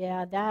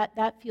 yeah,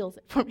 that feels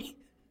it for me.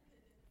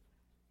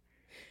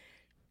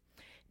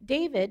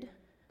 David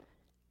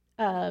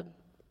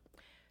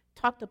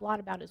talked a lot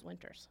about his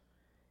winters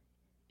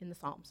in the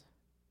Psalms.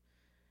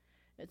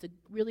 It's a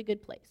really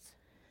good place.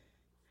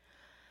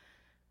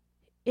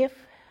 If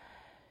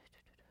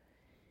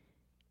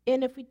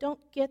we don't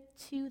get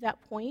to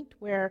that point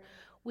where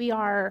we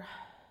are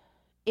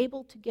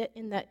able to get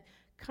in that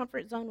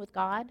comfort zone with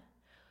God,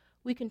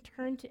 we can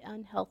turn to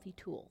unhealthy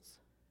tools.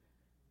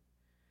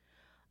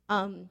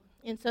 In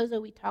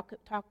Sozo, we talk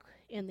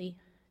in the,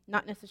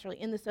 not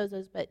necessarily in the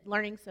Sozos, but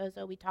learning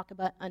Sozo, we talk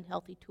about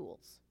unhealthy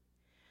tools.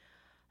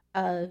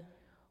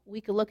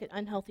 We could look at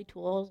unhealthy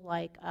tools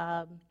like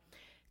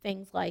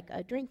things like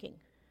drinking.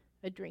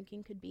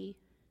 Drinking could be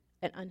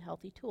an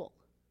unhealthy tool.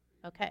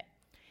 Okay.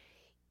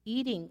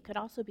 Eating could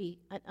also be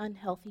an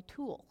unhealthy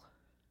tool.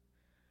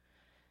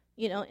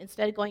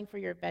 Instead of going for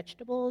your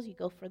vegetables, you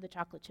go for the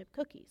chocolate chip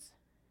cookies.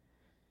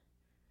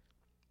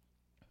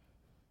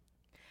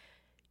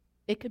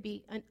 It could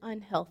be an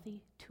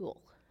unhealthy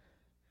tool.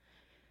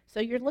 So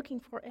you're looking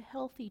for a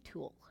healthy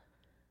tool.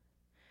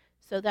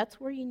 So that's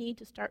where you need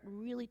to start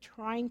really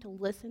trying to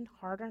listen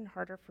harder and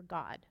harder for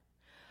God.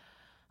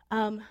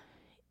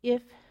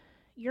 If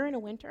you're in a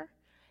winter,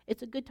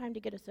 it's a good time to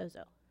get a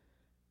Sozo.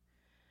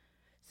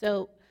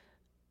 So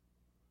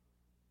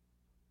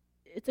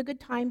it's a good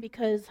time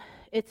because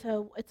it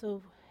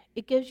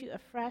gives you a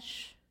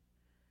fresh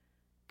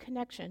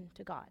connection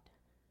to God.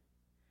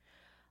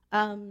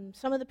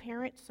 Some of the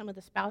parents, some of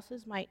the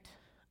spouses might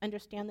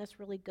understand this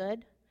really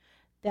good,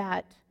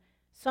 that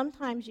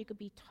sometimes you could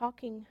be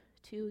talking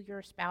to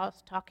your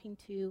spouse,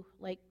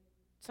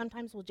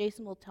 sometimes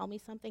Jason will tell me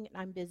something and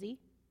I'm busy,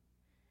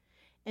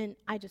 and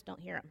I just don't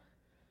hear him.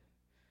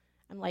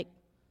 I'm like,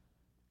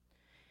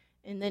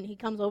 and then he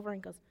comes over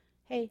and goes,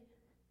 hey,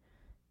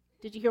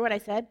 did you hear what I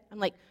said? I'm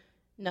like,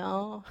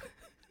 no.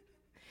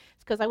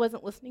 It's because I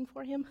wasn't listening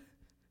for him.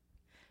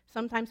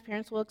 Sometimes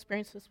parents will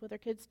experience this with their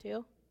kids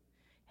too.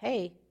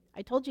 Hey,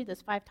 I told you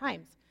this 5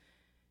 times.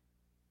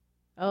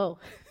 Oh,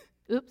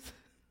 oops.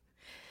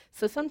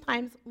 So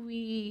sometimes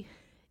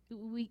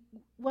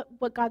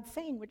what God's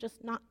saying, we're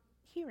just not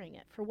hearing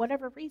it for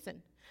whatever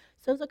reason.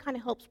 Sozo kind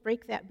of helps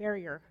break that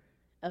barrier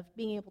of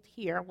being able to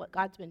hear what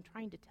God's been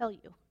trying to tell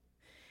you.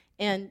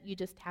 and you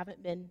just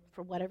haven't been,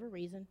 for whatever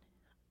reason,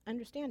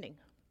 understanding.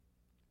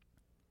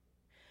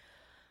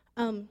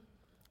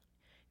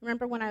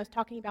 Remember when I was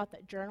talking about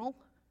that journal?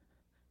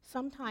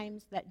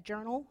 Sometimes that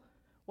journal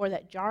or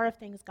that jar of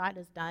things God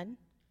has done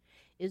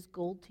is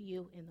gold to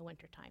you in the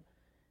wintertime.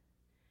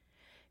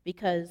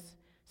 Because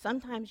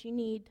sometimes you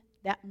need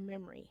that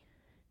memory.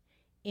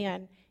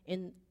 And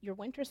in your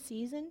winter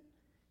season,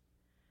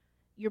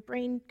 your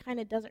brain kind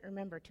of doesn't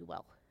remember too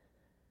well.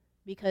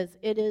 Because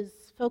it is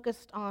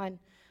focused on,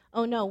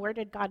 oh no, where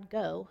did God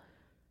go?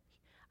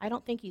 I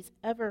don't think he's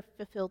ever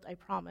fulfilled a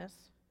promise.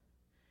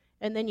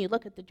 And then you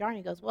look at the jar and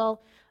he goes,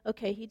 well,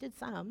 okay, he did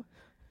some.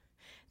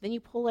 Then you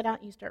pull it out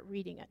and you start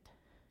reading it.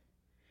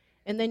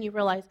 And then you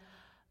realize,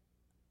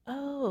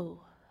 oh,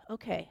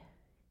 okay,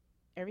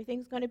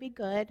 everything's going to be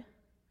good.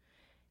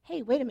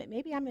 Hey, wait a minute,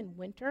 maybe I'm in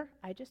winter.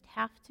 I just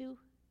have to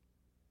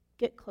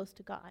get close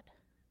to God.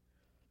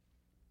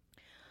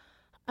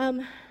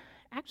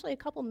 Actually, a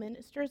couple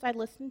ministers I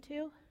listened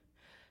to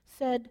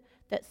said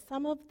that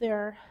some of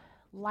their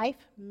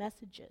life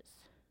messages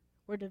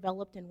were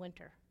developed in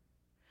winter.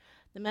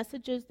 The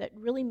messages that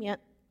really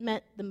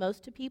meant the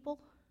most to people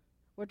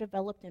were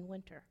developed in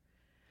winter.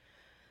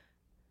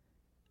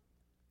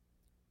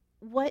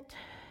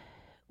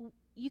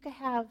 You could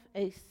have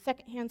a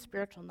secondhand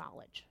spiritual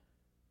knowledge,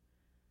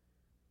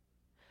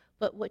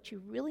 but what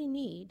you really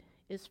need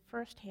is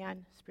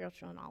firsthand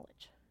spiritual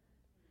knowledge.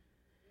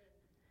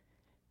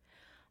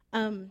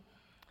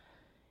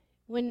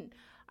 When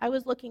I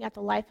was looking at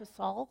the life of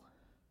Saul,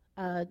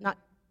 not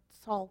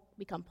Saul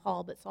become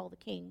Paul, but Saul the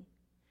king,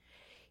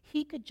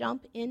 he could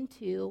jump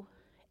into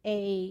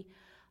a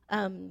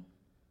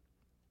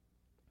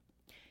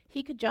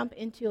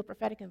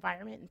prophetic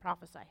environment and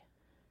prophesy.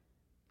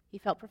 He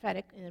felt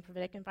prophetic in a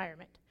prophetic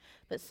environment.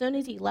 But as soon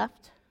as he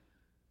left,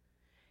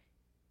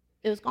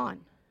 it was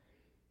gone.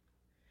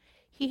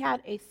 He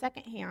had a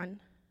second-hand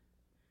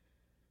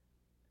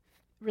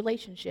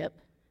relationship,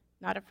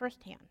 not a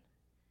first-hand.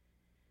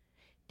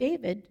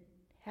 David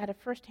had a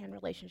first-hand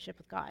relationship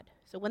with God.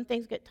 So when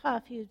things get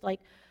tough,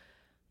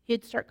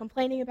 he'd start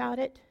complaining about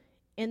it,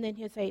 and then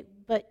he'd say,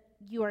 but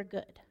you are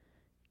good.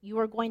 You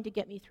are going to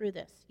get me through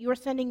this. You are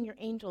sending your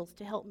angels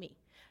to help me.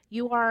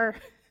 You are,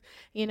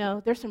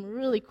 there's some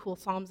really cool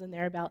Psalms in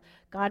there about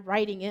God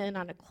riding in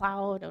on a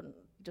cloud and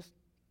just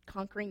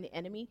conquering the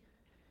enemy.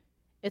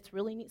 It's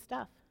really neat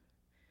stuff.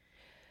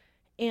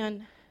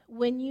 And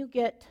when you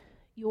get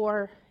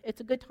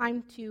it's a good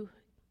time to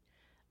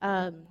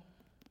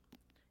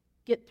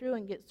get through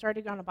and get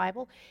started on a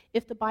Bible.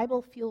 If the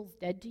Bible feels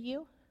dead to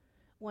you,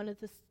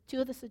 two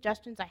of the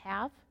suggestions I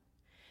have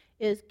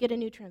is get a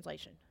new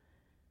translation.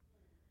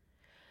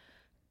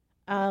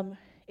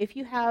 If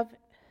you have,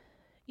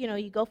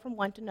 you go from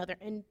one to another,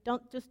 and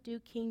don't just do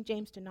King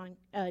James to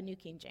New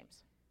King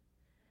James.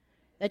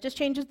 That just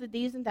changes the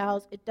these and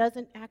thous. It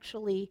doesn't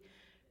actually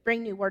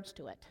bring new words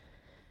to it.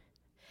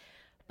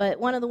 But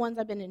one of the ones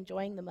I've been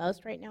enjoying the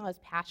most right now is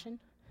Passion.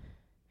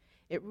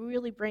 It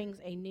really brings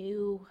a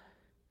new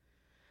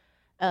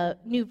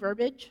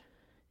verbiage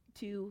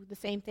to the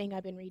same thing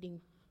I've been reading,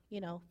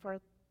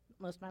 for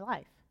most of my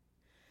life.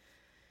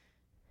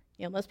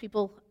 Most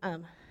people,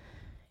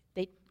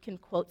 they can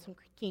quote some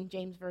King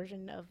James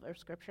version of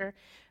Scripture,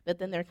 but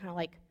then they're kind of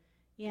like,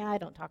 yeah, I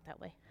don't talk that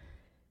way.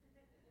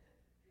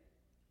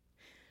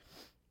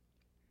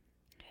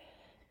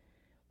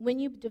 When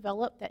you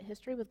develop that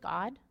history with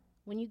God,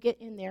 when you get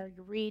in there,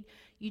 you read,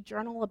 you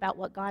journal about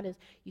what God is,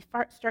 you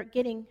start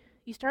getting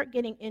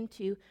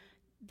into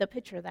the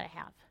picture that I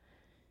have.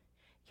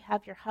 You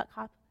have your hot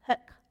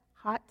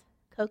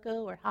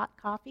cocoa or hot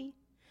coffee.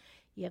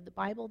 You have the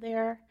Bible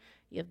there.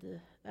 You have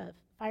the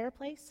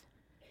fireplace.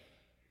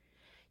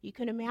 You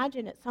can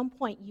imagine at some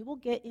point you will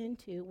get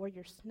into where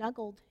you're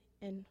snuggled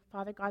in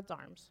Father God's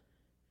arms.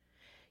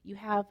 You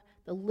have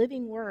the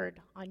living Word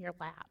on your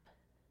lap.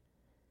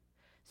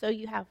 So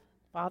you have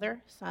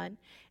Father, Son,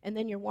 and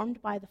then you're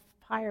warmed by the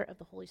fire of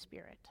the Holy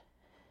Spirit.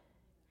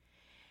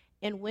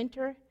 In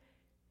winter,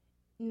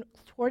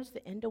 towards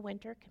the end of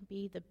winter, can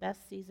be the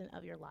best season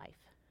of your life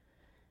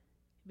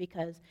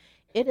because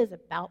it is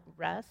about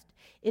rest.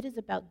 It is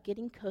about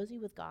getting cozy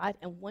with God,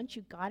 and once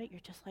you got it, you're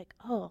just like,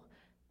 oh,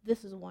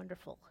 this is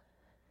wonderful.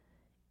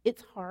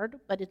 It's hard,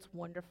 but it's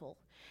wonderful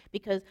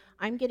because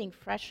I'm getting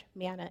fresh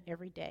manna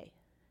every day.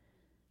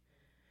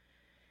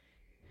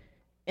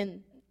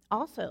 And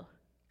also,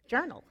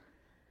 journal.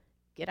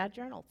 Get out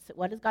journal. So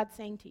what is God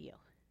saying to you?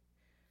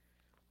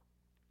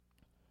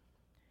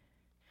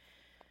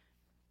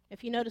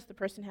 If you notice the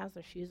person has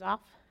their shoes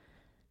off,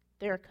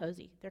 they're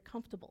cozy, they're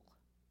comfortable.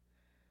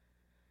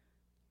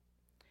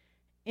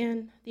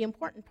 And the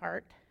important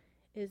part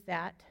is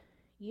that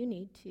you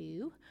need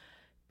to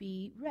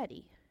be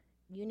ready.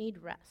 You need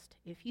rest.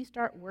 If you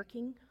start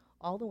working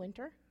all the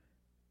winter,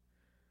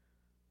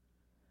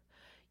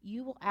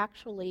 you will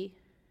actually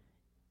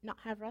not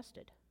have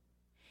rested.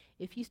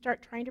 If you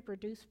start trying to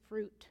produce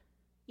fruit,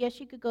 yes,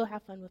 you could go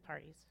have fun with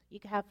parties. You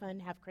could have fun,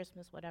 have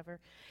Christmas,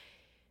 whatever.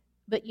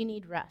 But you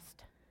need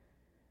rest.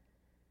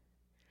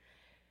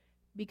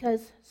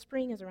 Because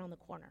spring is around the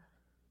corner.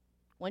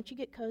 Once you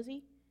get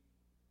cozy,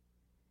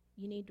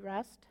 you need to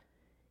rest.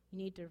 You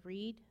need to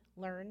read,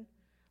 learn,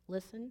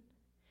 listen,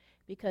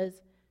 because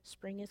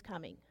spring is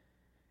coming.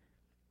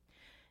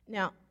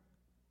 Now,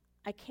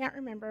 I can't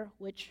remember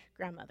which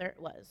grandmother it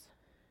was,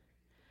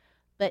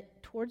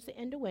 but towards the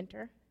end of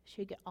winter,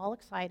 she would get all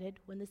excited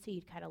when the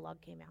seed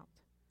catalog came out.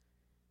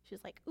 She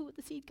was like, ooh,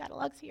 the seed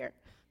catalog's here.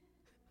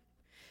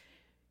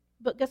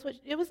 But guess what?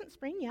 It wasn't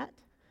spring yet,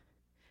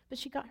 but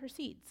she got her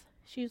seeds.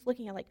 She was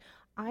looking at like,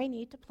 I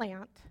need to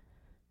plant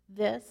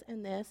this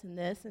and this and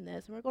this and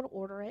this, and we're going to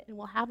order it, and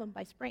we'll have them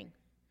by spring.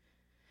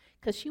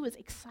 Because she was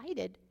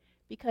excited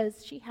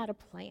because she had a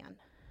plan.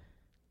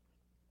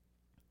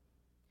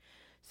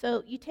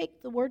 So you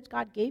take the words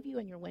God gave you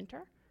in your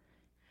winter,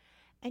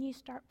 and you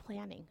start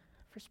planning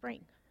for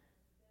spring.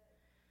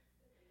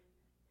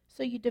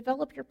 So you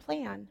develop your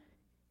plan,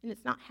 and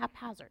it's not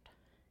haphazard.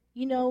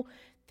 You know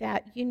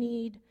that you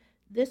need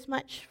this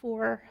much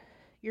for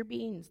your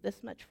beans,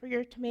 this much for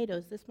your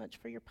tomatoes, this much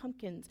for your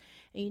pumpkins,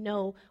 and you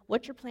know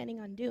what you're planning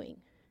on doing.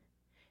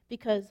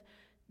 Because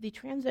the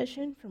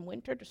transition from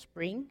winter to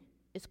spring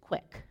is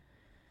quick.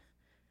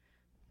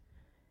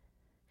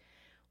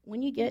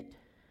 When you get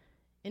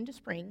into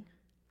spring,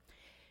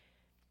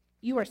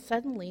 you are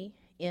suddenly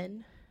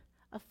in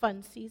a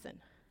fun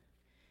season.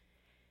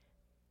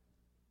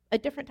 A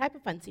different type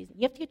of fun season.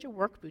 You have to get your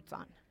work boots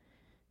on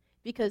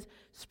because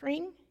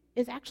spring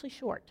is actually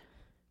short.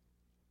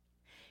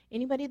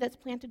 Anybody that's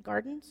planted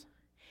gardens,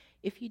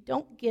 if you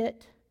don't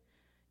get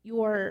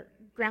your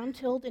ground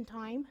tilled in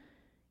time,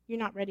 you're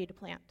not ready to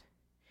plant.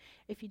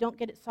 If you don't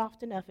get it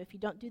soft enough, if you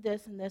don't do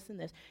this and this and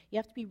this, you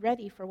have to be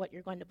ready for what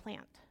you're going to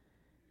plant.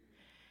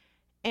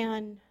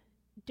 And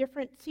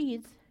different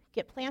seeds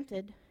get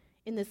planted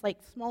in this like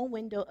small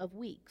window of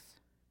weeks.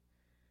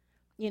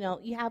 You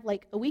know, you have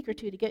like a week or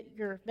two to get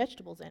your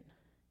vegetables in.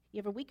 You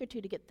have a week or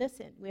two to get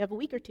this in. We have a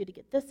week or two to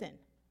get this in.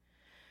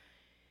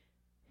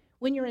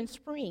 When you're in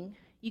spring,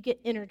 you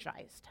get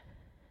energized.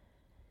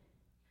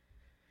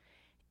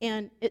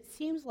 And it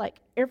seems like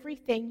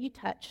everything you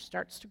touch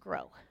starts to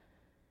grow.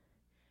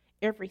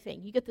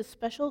 Everything. You get this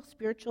special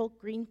spiritual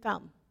green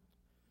thumb.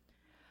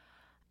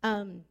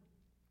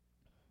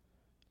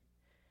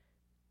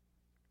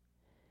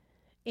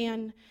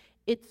 And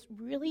it's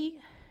really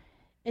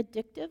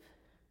addictive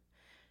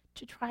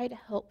to try to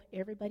help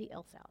everybody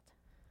else out.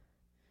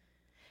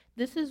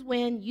 This is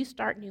when you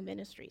start new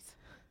ministries.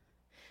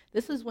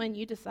 This is when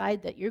you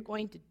decide that you're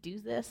going to do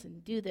this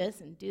and do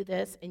this and do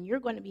this, and you're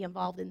going to be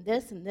involved in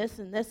this and this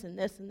and this and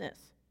this and this.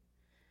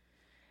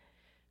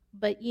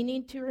 But you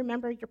need to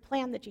remember your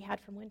plan that you had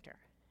from winter.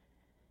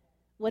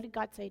 What did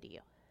God say to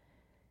you?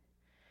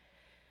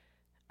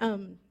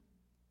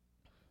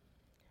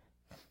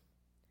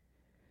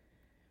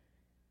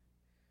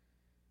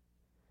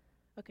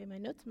 Okay, my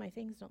notes and my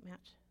things don't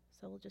match,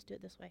 so we'll just do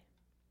it this way.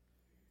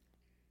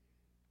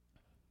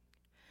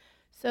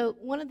 So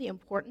one of the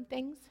important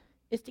things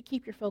is to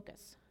keep your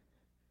focus.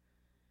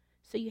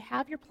 So you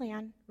have your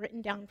plan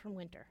written down from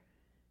winter.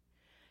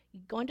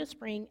 You go into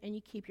spring and you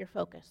keep your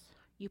focus.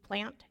 You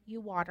plant, you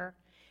water,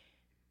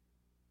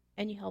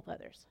 and you help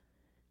others.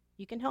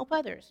 You can help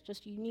others,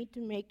 just you need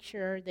to make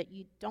sure that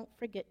you don't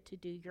forget to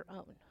do your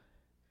own.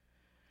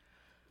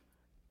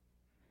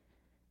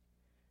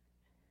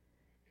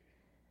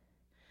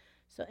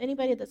 So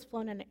anybody that's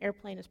flown on an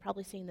airplane has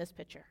probably seen this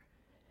picture.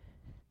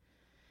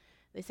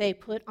 They say,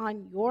 put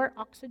on your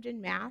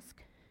oxygen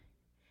mask,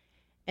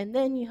 and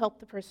then you help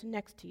the person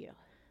next to you.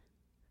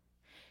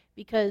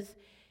 Because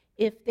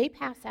if they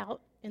pass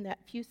out in that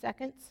few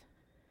seconds,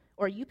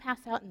 or you pass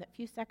out in that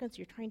few seconds,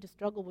 you're trying to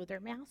struggle with their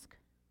mask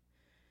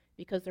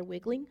because they're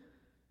wiggling,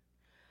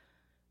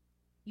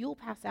 you'll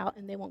pass out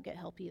and they won't get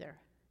help either.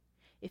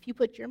 If you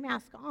put your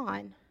mask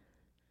on,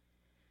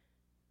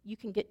 you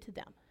can get to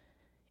them,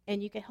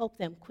 and you can help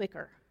them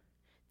quicker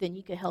than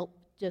you can help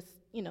just,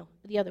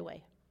 the other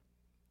way.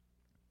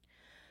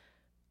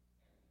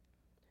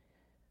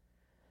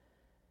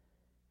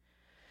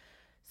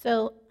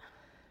 So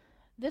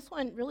this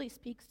one really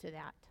speaks to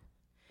that.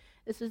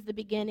 This is the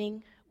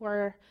beginning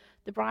where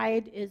the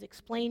bride is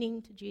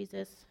explaining to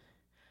Jesus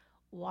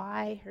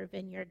why her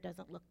vineyard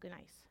doesn't look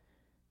nice.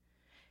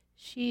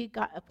 She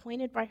got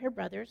appointed by her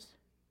brothers,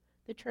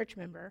 the church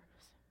members,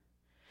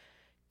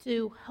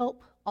 to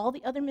help all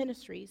the other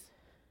ministries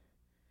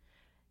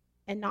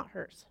and not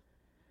hers.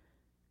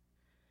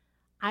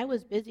 I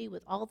was busy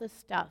with all this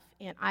stuff,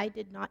 and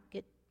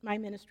my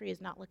ministry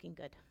is not looking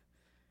good.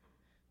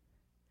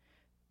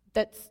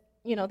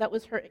 That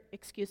was her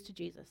excuse to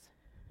Jesus.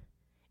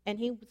 And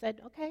he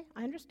said, okay,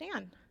 I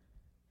understand.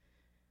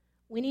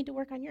 We need to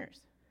work on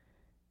yours.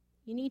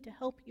 You need to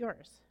help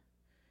yours.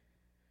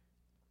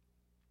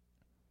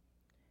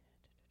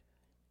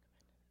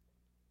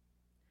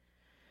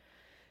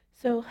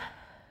 So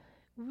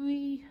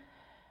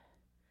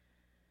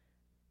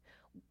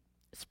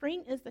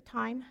spring is the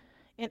time,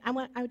 and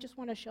I just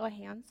want to show of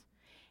hands.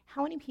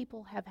 How many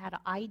people have had an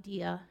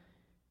idea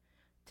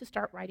to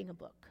start writing a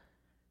book?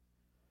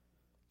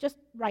 Just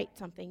write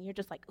something. You're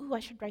just like, ooh, I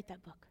should write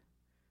that book.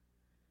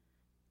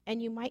 And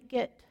you might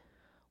get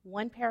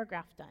one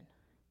paragraph done,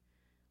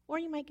 or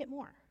you might get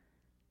more.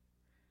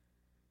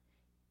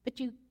 But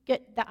you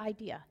get the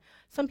idea.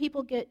 Some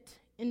people get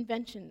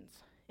inventions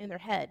in their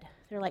head.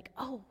 They're like,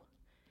 oh,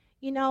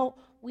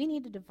 we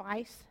need a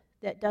device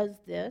that does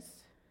this.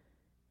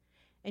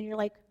 And you're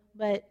like,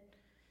 but,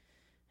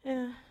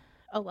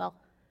 oh well.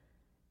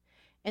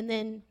 And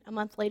then a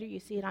month later, you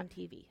see it on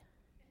TV.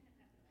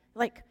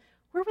 Like,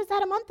 where was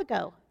that a month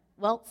ago?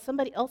 Well,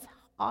 somebody else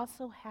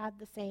also had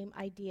the same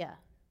idea.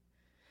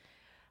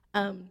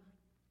 You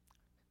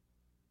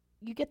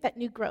get that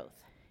new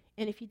growth.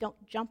 And if you don't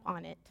jump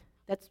on it,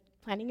 that's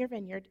planting your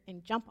vineyard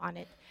and jump on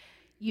it,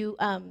 you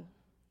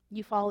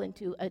fall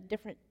into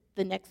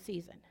the next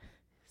season.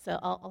 So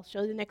I'll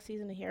show you the next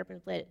season here,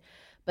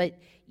 but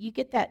you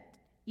get that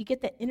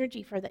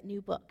energy for that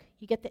new book.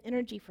 You get the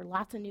energy for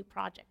lots of new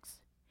projects,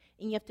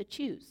 and you have to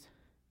choose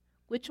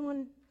which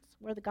ones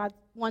were the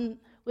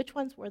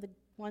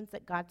ones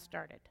that God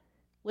started.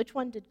 Which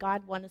one did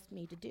God want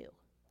me to do?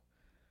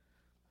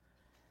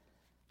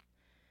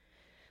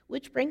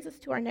 Which brings us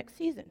to our next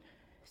season.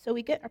 So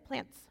we get our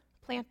plants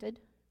planted,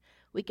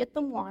 we get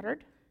them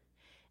watered,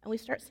 and we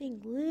start seeing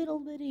little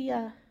bitty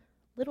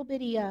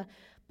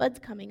buds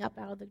coming up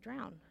out of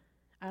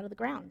the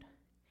ground.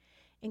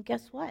 And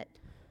guess what?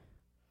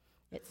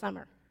 It's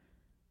summer.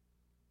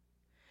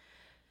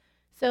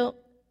 So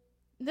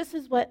this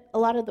is what a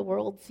lot of the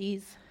world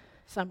sees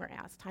summer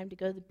as: time to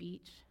go to the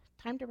beach,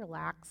 time to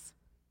relax,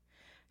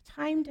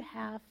 time to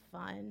have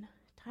fun,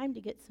 time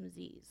to get some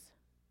Z's.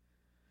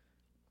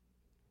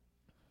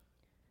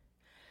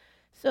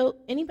 So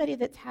anybody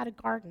that's had a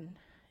garden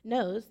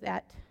knows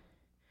that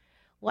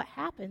what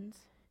happens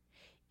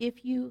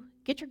if you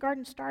get your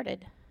garden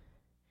started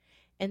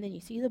and then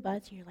you see the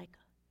buds and you're like,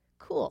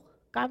 cool,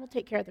 God will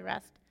take care of the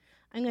rest.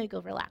 I'm going to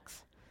go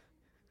relax.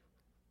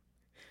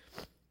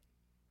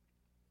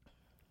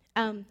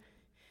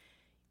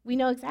 We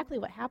know exactly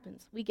what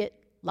happens. We get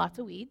lots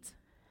of weeds.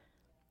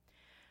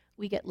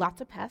 We get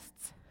lots of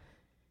pests.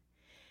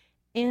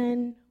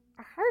 And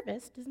our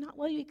harvest is not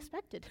what you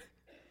expected.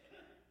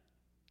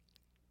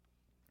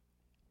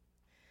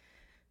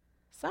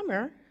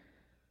 Summer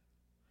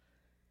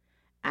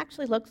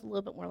actually looks a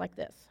little bit more like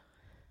this.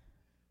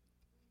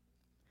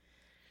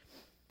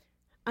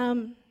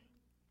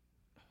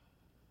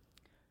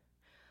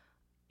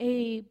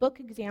 A book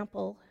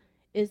example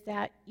is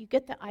that you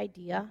get the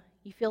idea,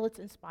 you feel it's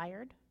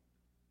inspired.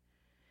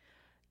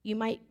 You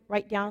might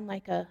write down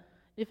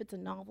if it's a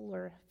novel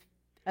or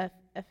a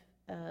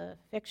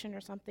fiction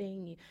or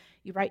something,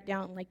 you write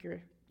down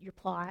your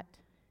plot.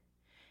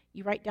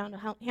 You write down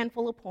a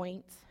handful of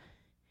points.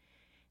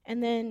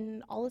 And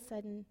then all of a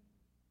sudden,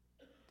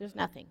 there's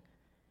nothing.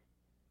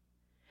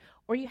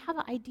 Or you have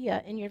an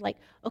idea and you're like,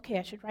 okay,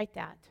 I should write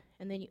that.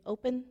 And then you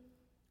open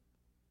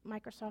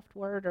Microsoft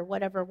Word or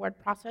whatever word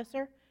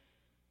processor,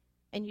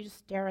 and you just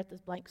stare at this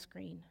blank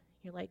screen.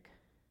 You're like,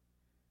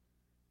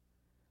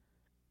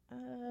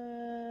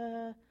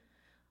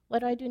 what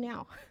do I do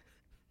now?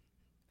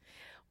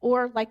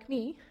 Or like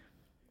me,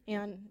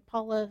 and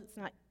Paula's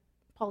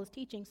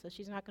teaching, so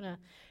she's not going to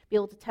be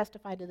able to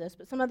testify to this,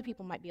 but some other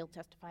people might be able to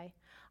testify.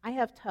 I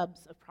have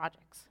tubs of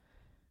projects.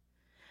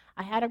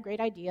 I had a great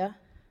idea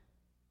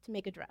to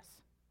make a dress.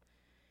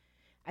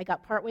 I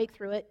got partway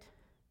through it,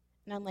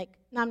 and I'm like,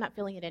 no, I'm not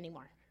feeling it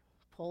anymore.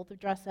 Pull the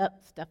dress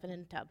up, stuff it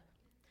in a tub.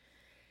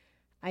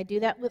 I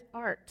do that with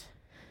art.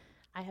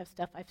 I have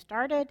stuff I've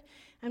started.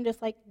 I'm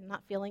just like,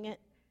 not feeling it.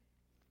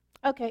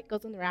 Okay, it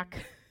goes in the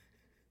rack.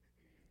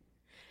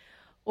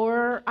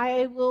 Or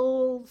I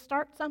will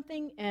start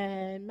something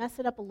and mess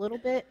it up a little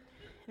bit,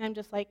 and I'm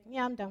just like,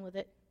 yeah, I'm done with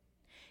it.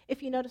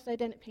 If you notice, I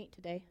didn't paint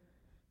today.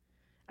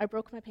 I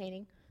broke my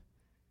painting.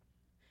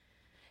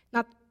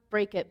 Not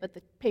break it, but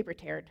the paper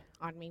teared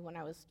on me when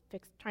I was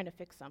trying to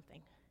fix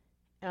something.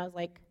 And I was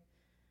like,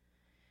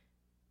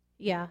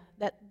 yeah,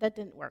 that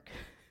didn't work.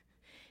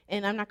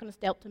 And I'm not going to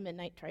stay up to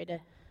midnight try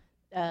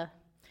to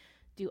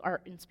do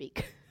art and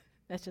speak.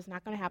 That's just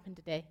not going to happen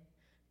today.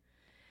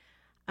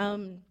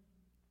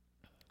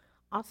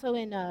 Also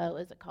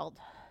what is it called?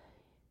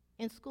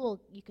 In school,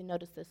 you can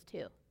notice this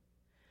too.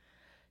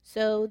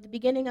 So the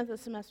beginning of the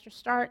semester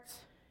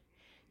starts,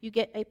 you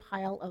get a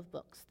pile of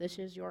books. This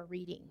is your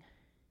reading.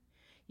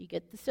 You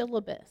get the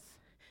syllabus.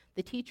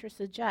 The teacher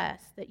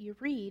suggests that you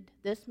read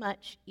this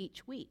much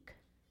each week.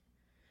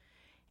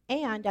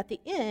 And at the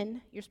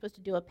end, you're supposed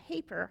to do a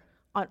paper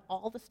on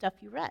all the stuff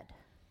you read.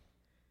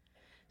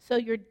 So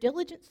your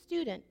diligent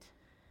student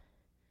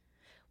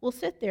will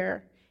sit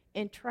there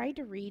and try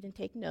to read and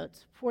take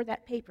notes for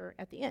that paper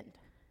at the end.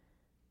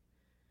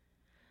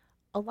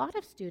 A lot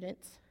of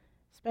students,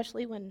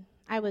 especially when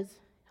I was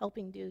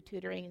helping do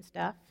tutoring and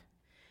stuff,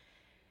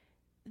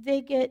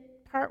 they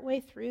get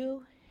partway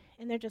through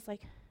and they're just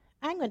like,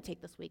 I'm going to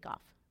take this week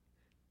off.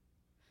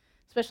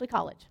 Especially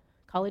college.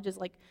 College is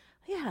like,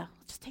 yeah,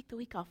 let's just take the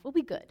week off. We'll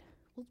be good.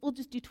 We'll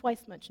just do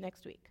twice as much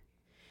next week.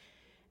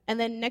 And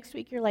then next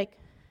week you're like,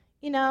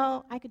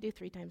 I could do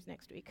 3 times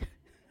next week.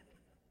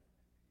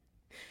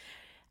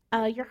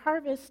 Your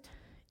harvest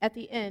at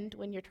the end,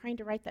 when you're trying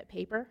to write that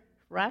paper,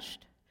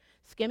 rushed,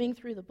 skimming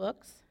through the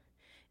books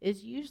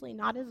is usually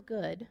not as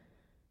good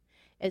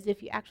as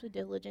if you actually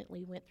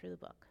diligently went through the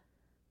book.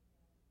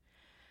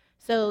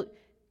 So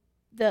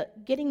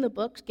getting the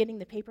books, getting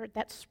the paper,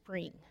 that's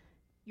spring.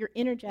 You're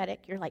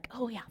energetic. You're like,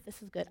 oh yeah,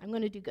 this is good. I'm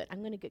going to do good. I'm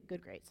going to get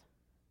good grades.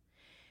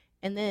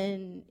 And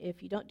then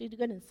if you don't do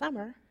good in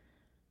summer,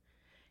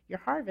 your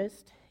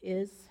harvest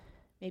is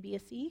maybe a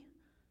C.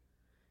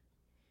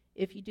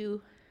 If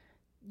you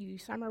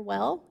summer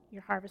well,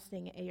 you're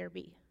harvesting A or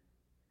B.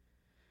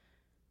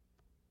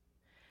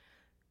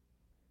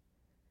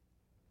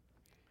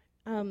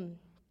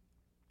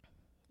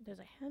 There's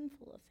a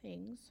handful of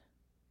things.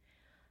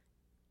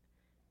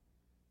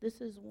 This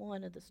is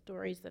one of the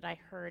stories that I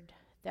heard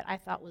that I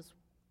thought was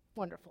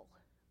wonderful.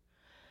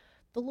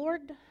 The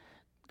Lord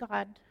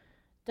God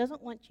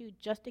doesn't want you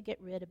just to get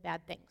rid of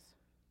bad things.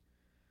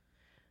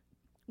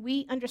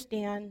 We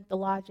understand the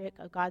logic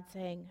of God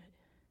saying,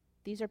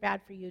 these are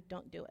bad for you,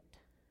 don't do it.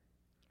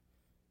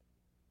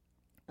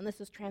 And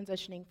this is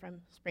transitioning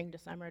from spring to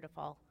summer to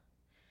fall.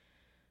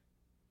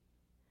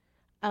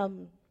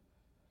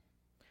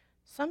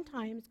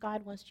 Sometimes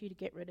God wants you to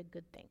get rid of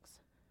good things.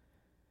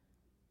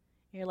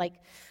 You're like,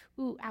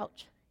 ooh,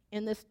 ouch.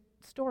 And this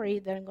story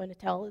that I'm going to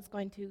tell is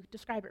going to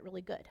describe it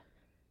really good.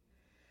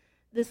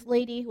 This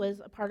lady was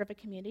a part of a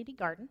community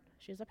garden.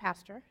 She was a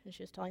pastor, and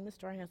she was telling the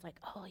story, and I was like,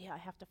 oh, yeah, I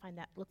have to find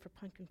that. Look for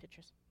pumpkin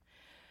pictures.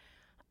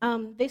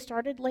 They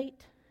started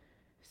late,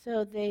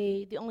 so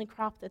the only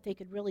crop that they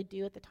could really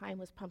do at the time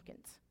was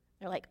pumpkins.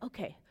 They're like,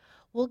 okay,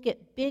 we'll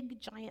get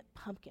big, giant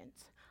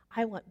pumpkins.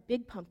 I want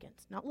big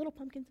pumpkins, not little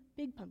pumpkins,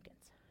 big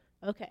pumpkins.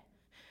 Okay.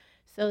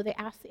 So they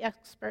asked the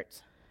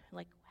experts,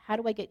 like, how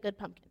do I get good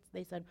pumpkins?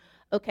 They said,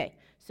 okay,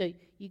 so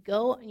you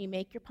go and you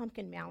make your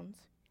pumpkin mounds,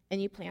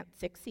 and you plant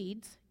 6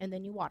 seeds, and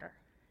then you water.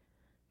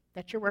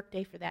 That's your work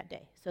day for that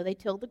day. So they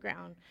tilled the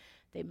ground,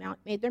 they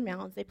made their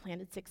mounds, they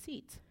planted 6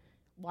 seeds,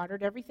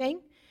 watered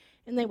everything,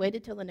 and they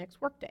waited till the next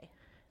work day.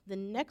 The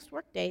next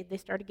work day, they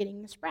started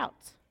getting the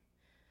sprouts.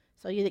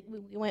 So we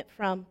went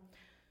from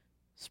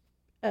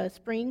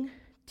spring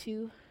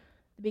to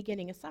the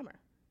beginning of summer.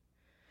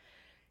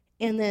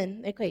 And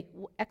then, okay,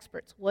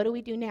 experts, what do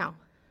we do now?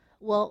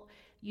 Well,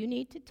 you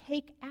need to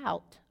take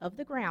out of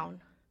the ground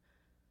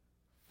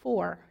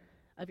 4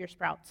 of your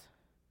sprouts.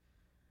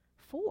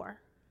 4?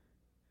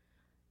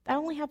 I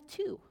only have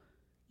 2.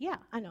 Yeah,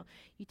 I know.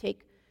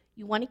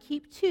 You want to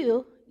keep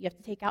 2, you have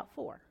to take out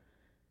 4.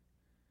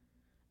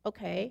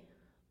 Okay,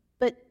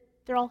 but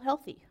they're all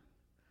healthy.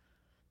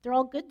 They're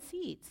all good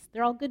seeds.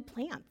 They're all good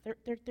plants.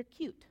 They're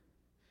cute.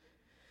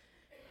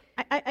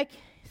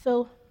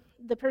 So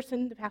the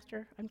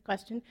pastor in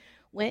question,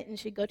 went and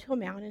she'd go to a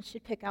mound and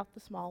she'd pick out the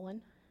small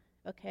one,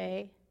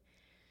 okay?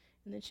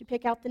 And then she'd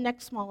pick out the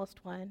next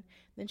smallest one.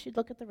 Then she'd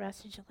look at the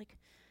rest and she'd like,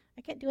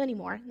 I can't do any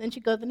more. And then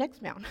she'd go to the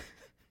next mound.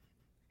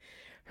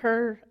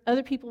 Her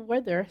other people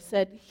were there,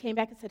 came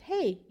back and said,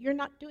 hey, you're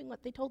not doing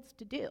what they told us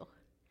to do.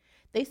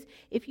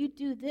 If you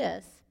do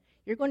this,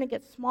 you're going to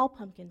get small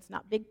pumpkins,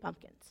 not big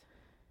pumpkins.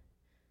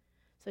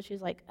 So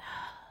she's like,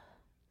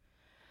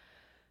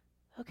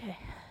 okay,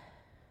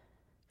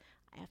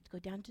 I have to go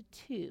down to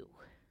 2.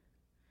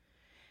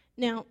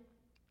 Now,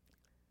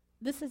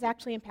 this has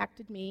actually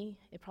impacted me.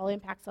 It probably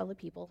impacts other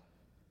people.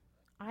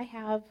 I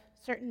have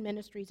certain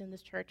ministries in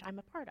this church I'm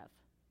a part of.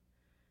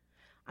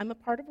 I'm a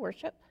part of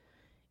worship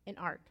and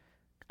art.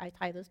 I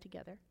tie those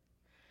together.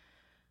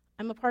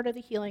 I'm a part of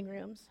the healing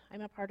rooms.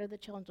 I'm a part of the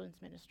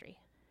children's ministry.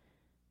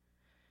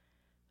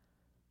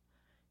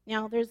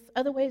 Now, there's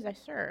other ways I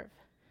serve,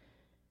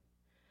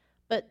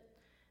 but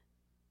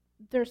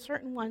there are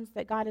certain ones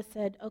that God has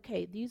said,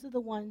 okay, these are the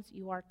ones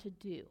you are to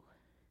do.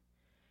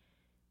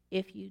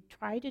 If you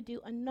try to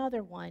do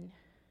another one,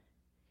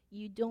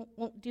 you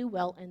won't do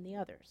well in the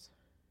others.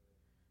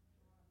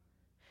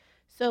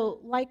 So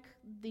like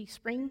the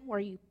spring where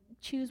you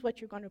choose what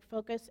you're going to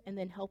focus and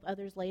then help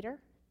others later,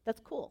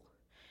 that's cool.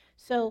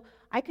 So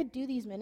I could do these